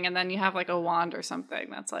finding, and then you have like a wand or something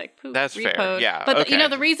that's like, poof, that's repoed. Fair. Yeah. But okay.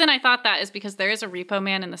 The reason I thought that is because there is a repo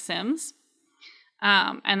man in The Sims.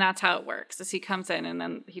 And that's how it works. Is he comes in and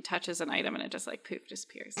then he touches an item and it just like poof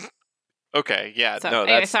disappears. Okay, yeah. So, no,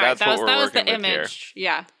 anyway, that's what we're that was working the with image. here.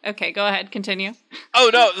 Yeah. Okay, go ahead, continue. Oh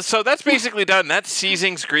no, so that's basically done. That's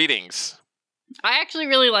Season's Greetings. I actually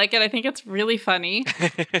really like it. I think it's really funny,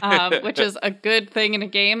 which is a good thing in a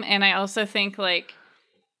game. And I also think like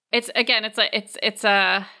I think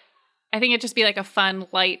it'd just be like a fun,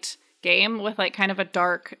 light game with like kind of a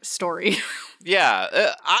dark story.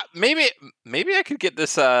 Yeah, maybe I could get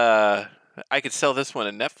this. I could sell this one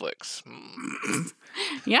to Netflix.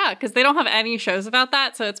 Yeah, because they don't have any shows about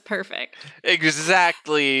that, so it's perfect.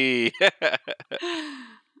 Exactly.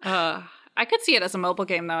 I could see it as a mobile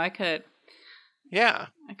game, though. I could. Yeah.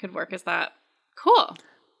 I could work as that. Cool.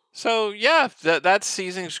 So, yeah, that's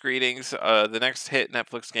Season's Greetings, the next hit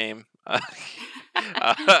Netflix game. I'm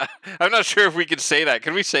not sure if we can say that.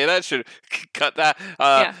 Can we say that? Should cut that?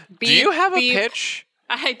 Yeah. Do you have a pitch?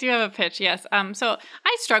 I do have a pitch, yes. So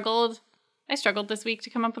I struggled this week to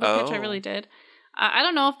come up with a pitch. I really did. I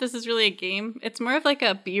don't know if this is really a game. It's more of like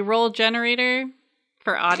a B-roll generator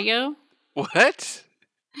for audio. What?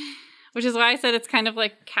 Which is why I said it's kind of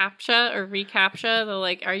like CAPTCHA or reCAPTCHA. The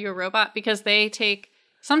like, are you a robot? Because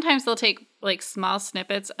sometimes they'll take like small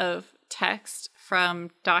snippets of text from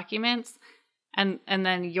documents and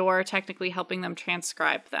then you're technically helping them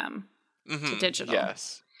transcribe them to digital.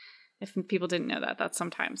 Yes. If people didn't know that, that's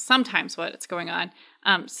sometimes what it's going on.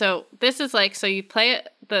 So this is like, so you play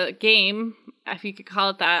the game, if you could call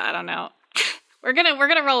it that, I don't know. We're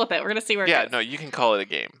gonna roll with it. We're gonna see where it goes. Yeah, no, you can call it a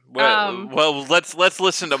game. Well, let's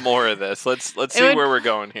listen to more of this. Let's see where we're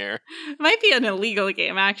going here. It might be an illegal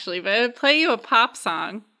game actually, but it would play you a pop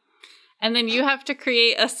song, and then you have to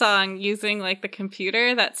create a song using like the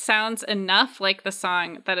computer that sounds enough like the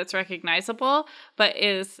song that it's recognizable, but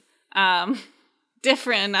is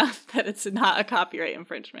different enough that it's not a copyright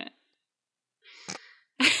infringement.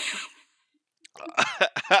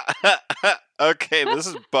 Okay, this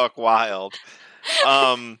is buck wild.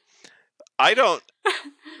 I don't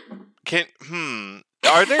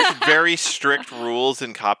are there very strict rules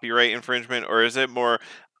in copyright infringement, or is it more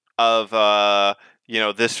of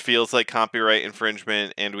this feels like copyright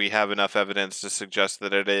infringement and we have enough evidence to suggest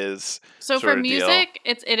that it is? So for music,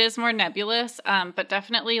 it is more nebulous, but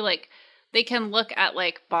definitely like they can look at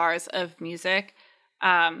like bars of music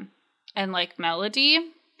and like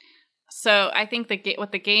melody. So I think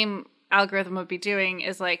what the game algorithm would be doing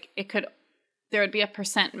is like there would be a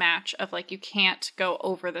percent match of like you can't go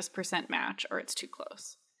over this percent match or it's too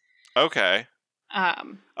close. Okay.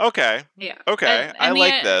 Okay. Yeah. Okay. I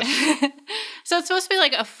like this. So it's supposed to be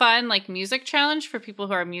like a fun like music challenge for people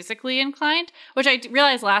who are musically inclined, which I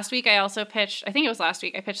realized last week I also pitched. I think it was last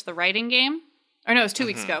week I pitched the writing game. Or no, it was 2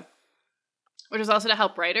 weeks ago. Which was also to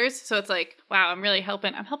help writers. So it's like, wow, I'm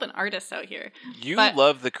helping artists out here. You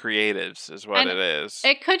love the creatives is what it is.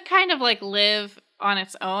 It could kind of like live on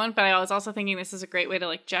its own, but I was also thinking this is a great way to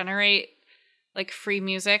like generate like free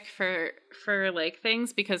music for like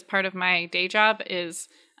things, because part of my day job is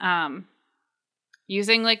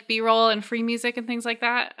using like B-roll and free music and things like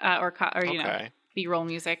that, or B-roll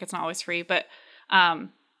music. It's not always free, but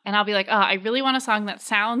and I'll be like, oh, I really want a song that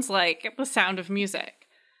sounds like The Sound of Music.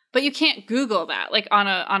 But you can't Google that like on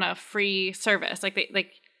a free service. Like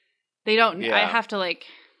they don't. Yeah. I have to like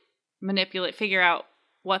figure out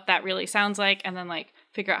what that really sounds like, and then like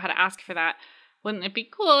figure out how to ask for that. Wouldn't it be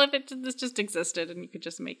cool if this just existed and you could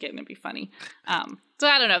just make it and it'd be funny? So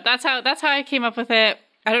I don't know. That's how I came up with it.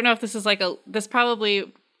 I don't know if this is like this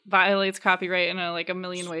probably violates copyright in a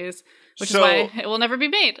million ways, which is why it will never be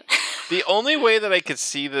made. The only way that I could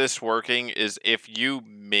see this working is if you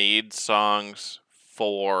made songs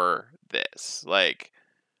for this, like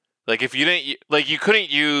if you didn't you couldn't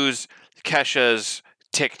use Kesha's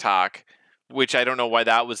TikTok, which I don't know why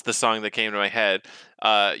that was the song that came to my head.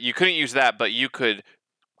 You couldn't use that, but you could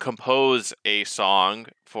compose a song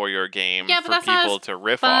for your game for people to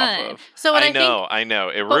riff off of. So I know.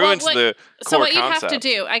 It ruins the core concept. So what you have to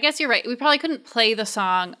do, I guess you're right. We probably couldn't play the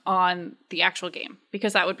song on the actual game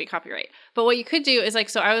because that would be copyright. But what you could do is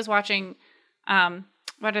so I was watching,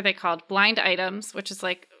 what are they called? Blind items, which is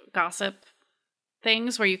like gossip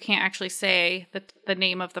things where you can't actually say the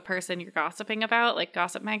name of the person you're gossiping about, like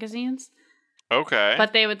gossip magazines. Okay.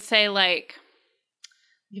 But they would say like,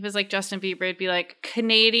 if it was like Justin Bieber, it'd be like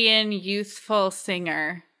Canadian youthful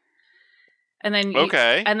singer. And then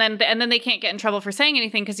and then they can't get in trouble for saying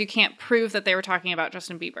anything because you can't prove that they were talking about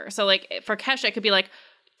Justin Bieber. So like for Kesha, it could be like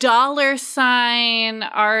 $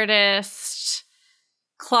 artist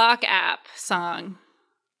clock app song.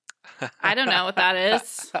 I don't know what that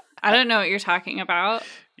is. I don't know what you're talking about.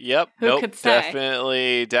 Yep. Who could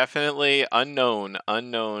say? Definitely unknown.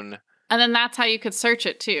 And then that's how you could search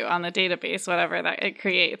it too on the database, whatever that it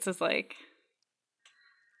creates is like.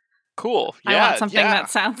 Cool. Yeah. I want something that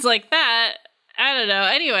sounds like that. I don't know.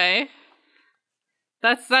 Anyway,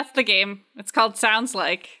 that's the game. It's called Sounds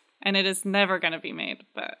Like, and it is never going to be made,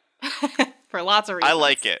 but for lots of reasons. I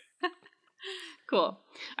like it. Cool.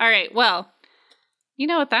 All right. Well, you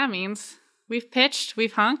know what that means. We've pitched,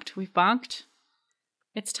 we've honked, we've bonked.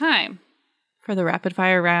 It's time for the rapid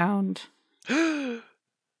fire round. So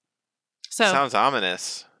sounds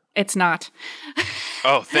ominous. It's not.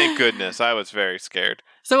 Oh, thank goodness. I was very scared.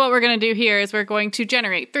 So what we're going to do here is we're going to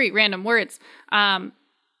generate 3 random words.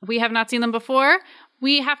 We have not seen them before.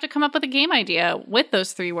 We have to come up with a game idea with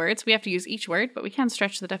those 3 words. We have to use each word, but we can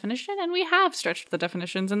stretch the definition, and we have stretched the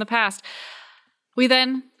definitions in the past. We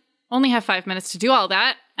then only have 5 minutes to do all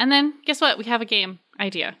that, and then guess what? We have a game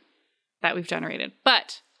idea that we've generated.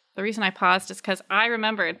 But the reason I paused is because I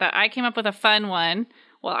remembered that I came up with a fun one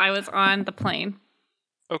while I was on the plane.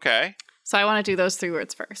 Okay. So I want to do those 3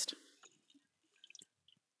 words first.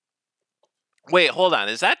 Wait, hold on.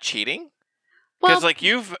 Is that cheating? Because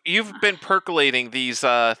you've been percolating these 3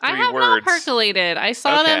 words. I have not percolated. I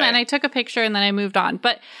saw them and I took a picture and then I moved on.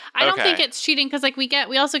 But I don't think it's cheating because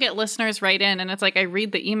we also get listeners write in and it's like I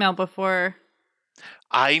read the email before.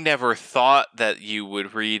 I never thought that you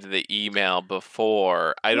would read the email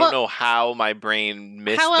before. I don't know how my brain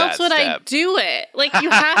missed that How else would I do it? Like you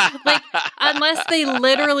have unless they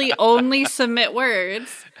literally only submit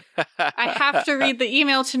words. I have to read the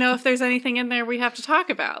email to know if there's anything in there we have to talk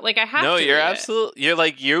about. Like I have to. No, you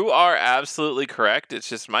are absolutely correct. It's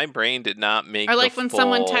just my brain did not make. Or like when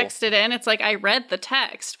someone texted in, it's like I read the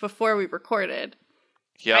text before we recorded.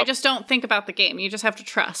 Yep. I just don't think about the game. You just have to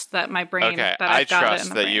trust that my brain. Okay, I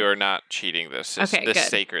trust that you are not cheating this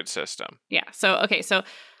sacred system. Yeah. So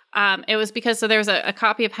it was because there was a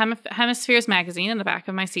copy of Hemispheres magazine in the back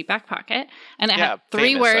of my seat back pocket, and it had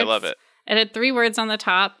 3 words. I love it. It had 3 words on the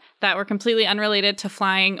top that were completely unrelated to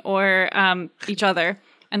flying or each other.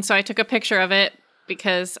 And so I took a picture of it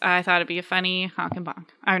because I thought it'd be a funny honk and bonk.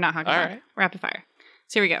 Or not honk and bonk. Right. Rapid fire.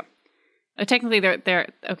 So here we go. Technically,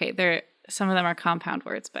 they're some of them are compound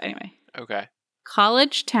words, but anyway. Okay.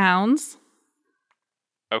 College towns.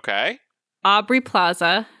 Okay. Aubrey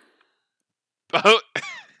Plaza. Oh.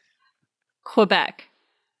 Quebec.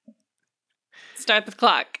 Start the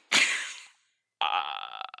clock.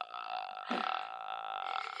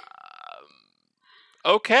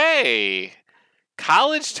 Okay.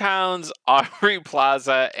 College towns, Aubrey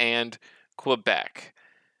Plaza, and Quebec.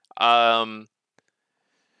 Ooh,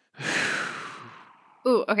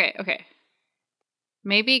 okay.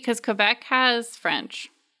 Maybe because Quebec has French.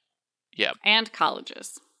 Yep. And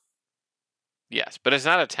colleges. Yes, but it's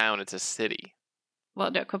not a town, it's a city. Well,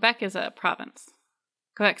 no, Quebec is a province.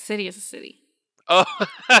 Quebec City is a city. Oh.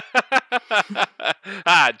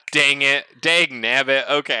 Dang it. Dang nabbit.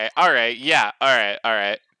 Okay. All right. Yeah. All right.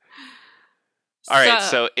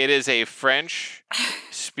 So it is a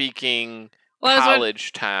French-speaking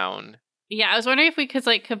college town. Yeah, I was wondering if because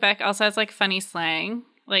Quebec also has funny slang,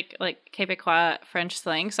 like Quebecois French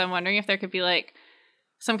slang. So I'm wondering if there could be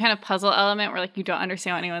some kind of puzzle element where you don't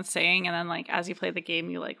understand what anyone's saying, and then as you play the game,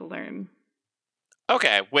 you learn.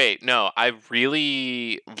 Okay, wait, no, I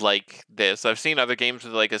really like this. I've seen other games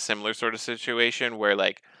with a similar sort of situation where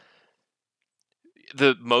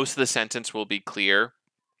the most of the sentence will be clear,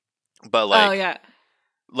 but oh yeah.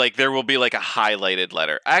 There will be a highlighted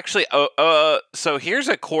letter. Actually, so here's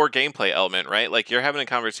a core gameplay element, right? You're having a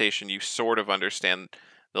conversation, you sort of understand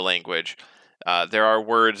the language. There are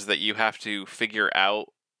words that you have to figure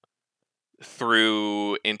out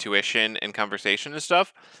through intuition and conversation and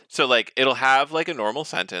stuff. So it'll have a normal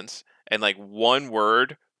sentence and one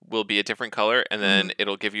word will be a different color and then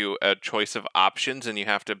it'll give you a choice of options and you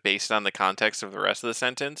have to, based on the context of the rest of the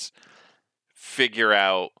sentence, figure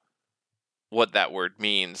out what that word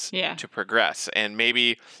means to progress. And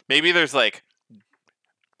maybe there's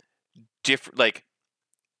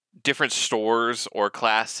different stores or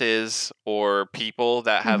classes or people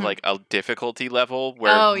that have a difficulty level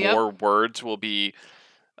where more words will be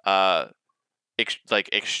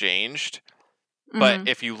exchanged. But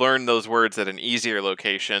if you learn those words at an easier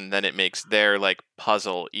location, then it makes their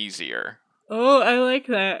puzzle easier. Oh, I like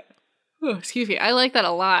that. Oh, excuse me. I like that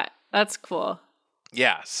a lot. That's cool.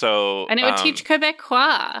 Yeah, so... And it would teach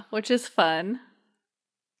Quebecois, which is fun.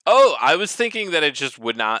 Oh, I was thinking that it just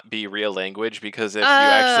would not be real language because if you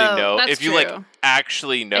actually know... If you,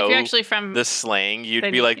 actually know the slang, you'd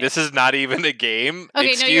be this is not even a game.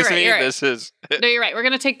 Okay, Excuse me, you're right. This is... No, you're right. We're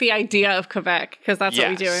going to take the idea of Quebec because that's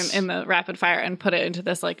what we do in the rapid fire and put it into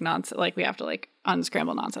this nonsense. We have to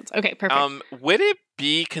unscramble nonsense. Okay, perfect. Would it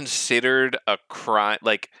be considered a crime?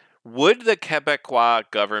 Would the Quebecois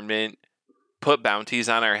government put bounties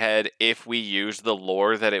on our head if we used the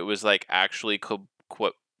lore that it was actually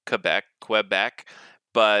Quebec,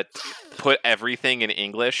 but put everything in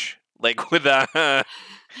English? With a...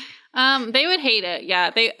 They would hate it.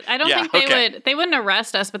 Yeah. They wouldn't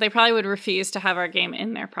arrest us, but they probably would refuse to have our game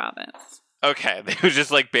in their province. Okay, they would just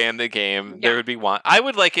like ban the game. Yeah. There would be I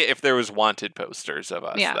would like it if there was wanted posters of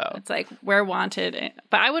us, though. It's like we're wanted,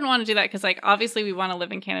 but I wouldn't want to do that because, like, obviously we want to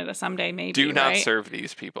live in Canada someday. Maybe do not right? serve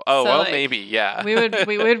these people. Oh, So, well, like, maybe, yeah. we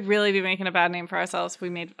would really be making a bad name for ourselves if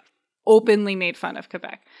we openly made fun of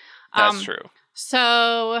Quebec. That's true.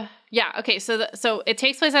 So yeah, okay. So it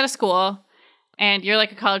takes place at a school, and you're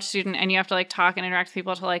like a college student, and you have to like talk and interact with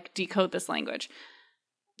people to like decode this language.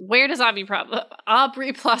 Where does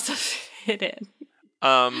Aubrey Plaza fit in?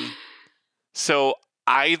 So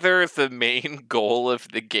either the main goal of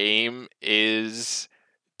the game is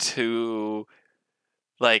to,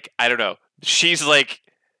 like, I don't know, she's like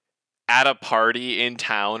at a party in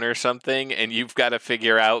town or something, and you've got to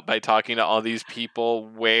figure out by talking to all these people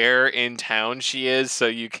where in town she is so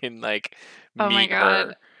you can like meet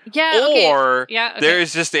her. Yeah. Or okay. there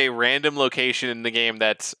is just a random location in the game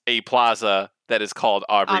that's a plaza that is called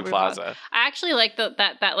Aubrey Plaza. I actually like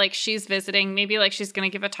that like she's visiting, maybe like she's going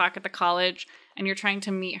to give a talk at the college and you're trying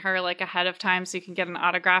to meet her like ahead of time so you can get an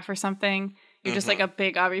autograph or something. You're just like a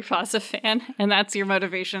big Aubrey Plaza fan, and that's your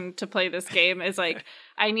motivation to play this game is like,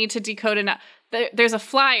 I need to decode enough. There's a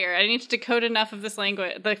flyer. I need to decode enough of this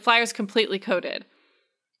language. The flyer's completely coded.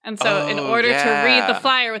 And so in order to read the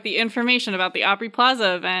flyer with the information about the Aubrey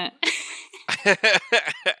Plaza event,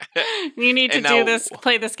 you need to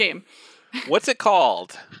play this game. What's it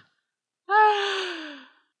called?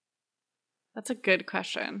 That's a good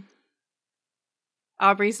question.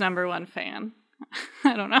 Aubrey's #1 fan.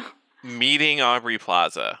 I don't know. Meeting Aubrey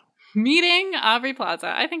Plaza. Meeting Aubrey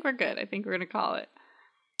Plaza. I think we're good. I think we're going to call it.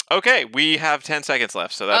 Okay, we have 10 seconds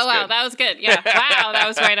left, so that's good. Oh, wow, that was good. Yeah, wow, that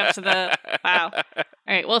was right up to the... Wow. All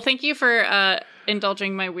right, well, thank you for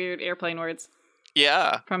indulging my weird airplane words.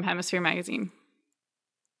 Yeah. From Hemisphere Magazine.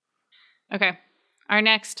 Okay, our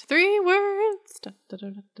next 3 words.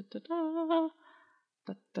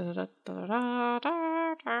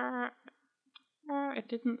 It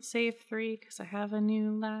didn't save 3 because I have a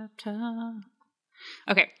new laptop.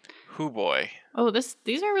 Okay. Hoo boy. Oh,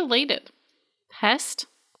 these are related. Pest.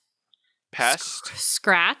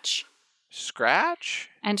 Scratch.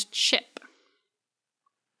 And chip.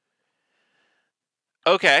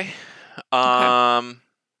 Okay. All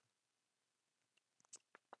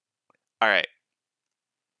right.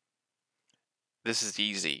 This is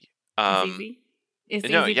easy. Easy?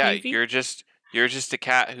 No, easy yeah, peasy? you're just a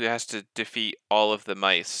cat who has to defeat all of the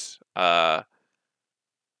mice that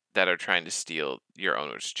are trying to steal your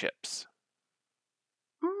owner's chips.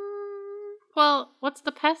 Well, what's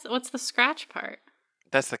the scratch part?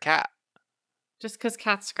 That's the cat. Just because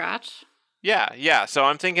cats scratch? Yeah. So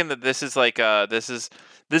I'm thinking that this is like this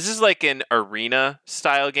is like an arena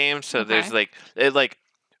style game. So there's like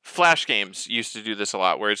Flash games used to do this a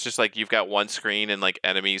lot, where it's just like you've got one screen and like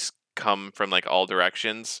enemies come from like all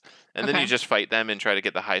directions, and then you just fight them and try to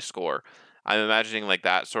get the high score. I'm imagining like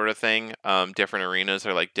that sort of thing. Different arenas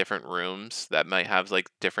are like different rooms that might have like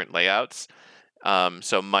different layouts.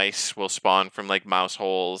 So mice will spawn from like mouse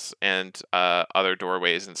holes and other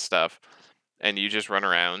doorways and stuff, and you just run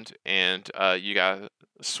around and you gotta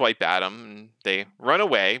swipe at them, and they run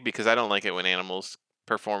away because I don't like it when animals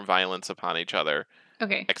perform violence upon each other.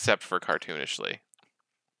 Okay. Except for cartoonishly.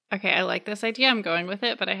 Okay, I like this idea. I'm going with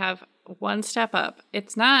it, but I have one step up.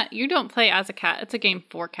 It's not, you don't play as a cat. It's a game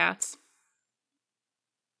for cats.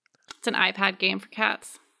 It's an iPad game for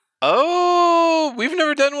cats. Oh, we've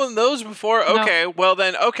never done one of those before. Okay, well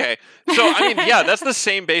then, okay. So, I mean, yeah, that's the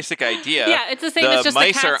same basic idea. Yeah, it's the same. It's just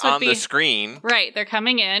mice the cats are on the screen. Right, they're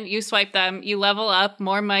coming in. You swipe them. You level up.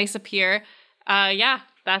 More mice appear. Yeah.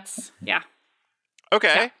 Okay.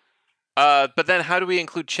 Yeah. But then how do we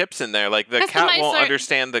include chips in there? Like, the cat won't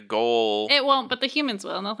understand the goal. It won't, but the humans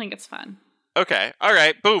will, and they'll think it's fun. Okay. All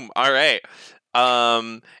right. Boom. All right.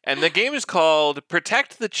 And the game is called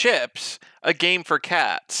Protect the Chips, a game for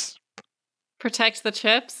cats. Protect the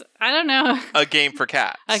chips? I don't know. A game for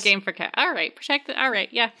cats. A game for cats. All right. Protect it. All right.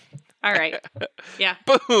 Yeah. All right. Yeah.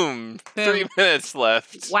 Boom. 3 minutes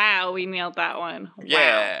left. Wow. We nailed that one.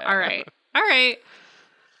 Yeah. Wow. All right. All right.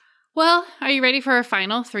 Well, are you ready for our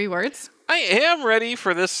final 3 words? I am ready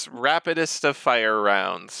for this rapidest of fire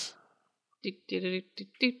rounds.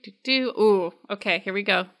 Ooh, okay, here we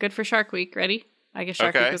go. Good for Shark Week. Ready? I guess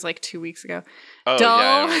Shark Week was like 2 weeks ago. Oh,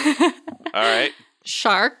 dull. Yeah. All right.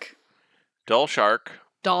 Shark. Dull shark.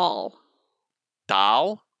 Doll.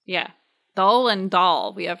 Doll? Yeah. Dull and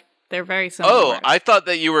doll. They're very similar. Oh, I thought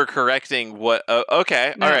that you were correcting what.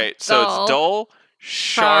 Okay. No, all right. So it's dull,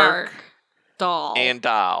 shark, doll, and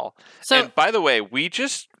doll. So, and by the way, we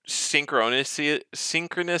just synchronously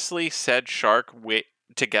said shark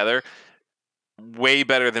together way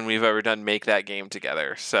better than we've ever done Make That Game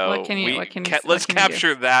together. So let's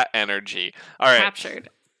capture that energy. All right. Captured.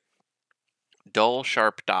 Dull,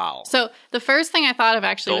 sharp doll. So the first thing I thought of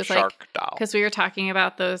actually was like, because we were talking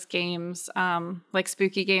about those games, like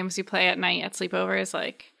spooky games you play at night at sleepovers,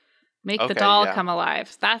 like make the doll come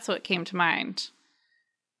alive. That's what came to mind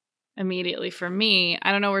immediately for me.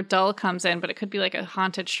 I don't know where dull comes in, but it could be like a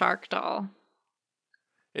haunted shark doll.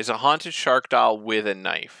 It's a haunted shark doll with a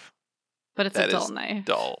knife. But it's a dull knife.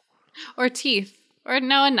 Dull. Or teeth. Or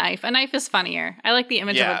no, a knife. A knife is funnier. I like the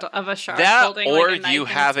image of a shark holding or like a knife. You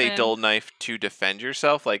have a dull knife to defend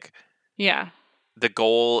yourself. Like, yeah. The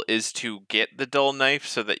goal is to get the dull knife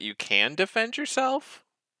so that you can defend yourself.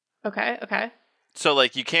 Okay. So,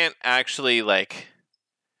 like, you can't actually, like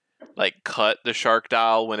cut the shark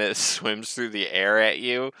doll when it swims through the air at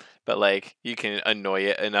you. But, like, you can annoy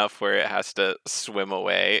it enough where it has to swim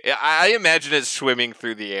away. I imagine it's swimming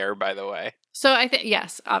through the air, by the way. So, I think,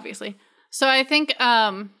 yes, obviously. So I think,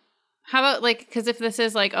 how about like, because if this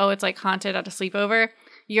is like, oh, it's like haunted at a sleepover,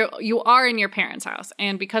 you are in your parents' house,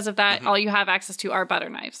 and because of that, all you have access to are butter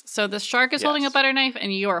knives. So the shark is holding a butter knife,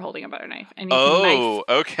 and you're holding a butter knife, and you can knife.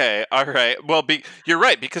 Okay, all right. Well, you're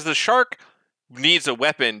right, because the shark needs a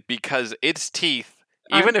weapon because its teeth,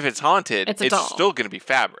 even if it's haunted, it's still going to be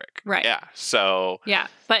fabric, right? Yeah. So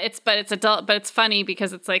but it's adult, but it's funny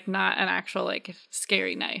because it's like not an actual like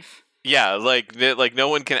scary knife. Yeah, like no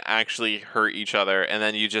one can actually hurt each other, and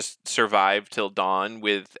then you just survive till dawn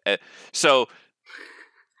with. So,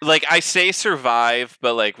 like, I say survive,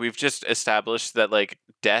 but like we've just established that like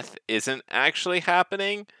death isn't actually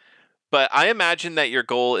happening. But I imagine that your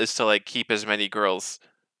goal is to like keep as many girls,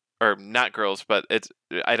 or not girls, but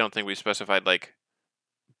I don't think we specified like.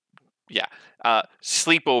 Yeah,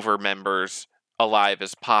 sleepover members alive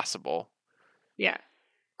as possible. Yeah,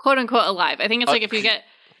 quote unquote alive. I think it's like if you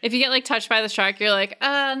get like touched by the shark, you're like,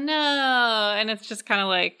 oh no, and it's just kind of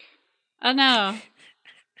like, oh no,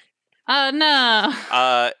 oh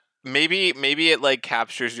no. Maybe it like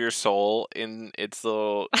captures your soul in its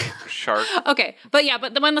little shark. Okay, but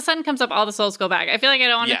when the sun comes up, all the souls go back. I feel like I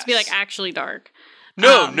don't want it to be like actually dark.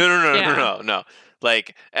 No.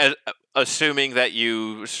 Like assuming that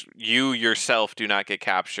you yourself do not get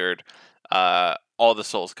captured, all the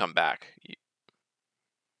souls come back.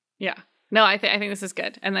 Yeah. No, I think this is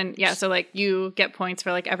good. And then, so, like, you get points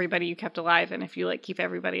for, like, everybody you kept alive. And if you, like, keep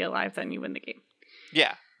everybody alive, then you win the game.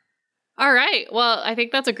 Yeah. All right. Well, I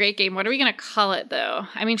think that's a great game. What are we going to call it, though?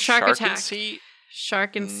 I mean, Shark Attack.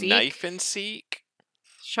 Shark and Seek. Knife and Seek.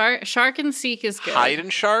 Shark and Seek is good. Hide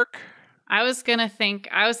and Shark. I was just going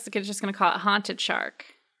to call it Haunted Shark.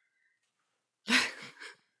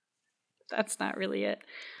 That's not really it.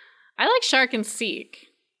 I like Shark and Seek.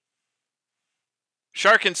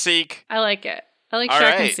 Shark and Seek. I like it. I like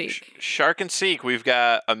Shark and Seek. Shark and Seek. We've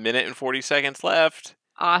got 1 minute and 40 seconds left.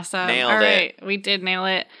 Awesome. Nailed it. All right. it. We did nail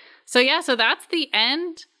it. So that's the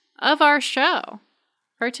end of our show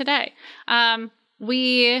for today.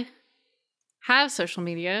 We have social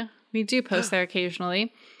media. We do post there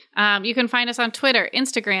occasionally. You can find us on Twitter,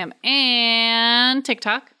 Instagram, and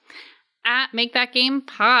TikTok at Make That Game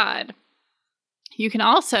Pod. You can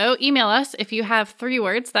also email us if you have 3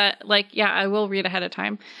 words that, I will read ahead of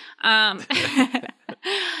time.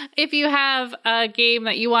 If you have a game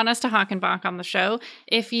that you want us to honk and bonk on the show,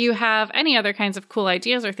 if you have any other kinds of cool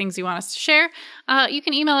ideas or things you want us to share, you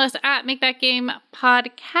can email us at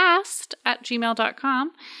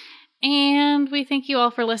makethatgamepodcast@gmail.com. And we thank you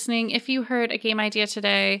all for listening. If you heard a game idea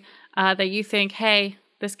today that you think, hey,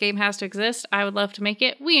 this game has to exist, I would love to make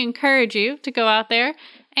it, we encourage you to go out there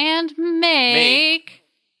and make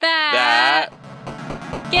that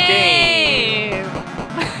game.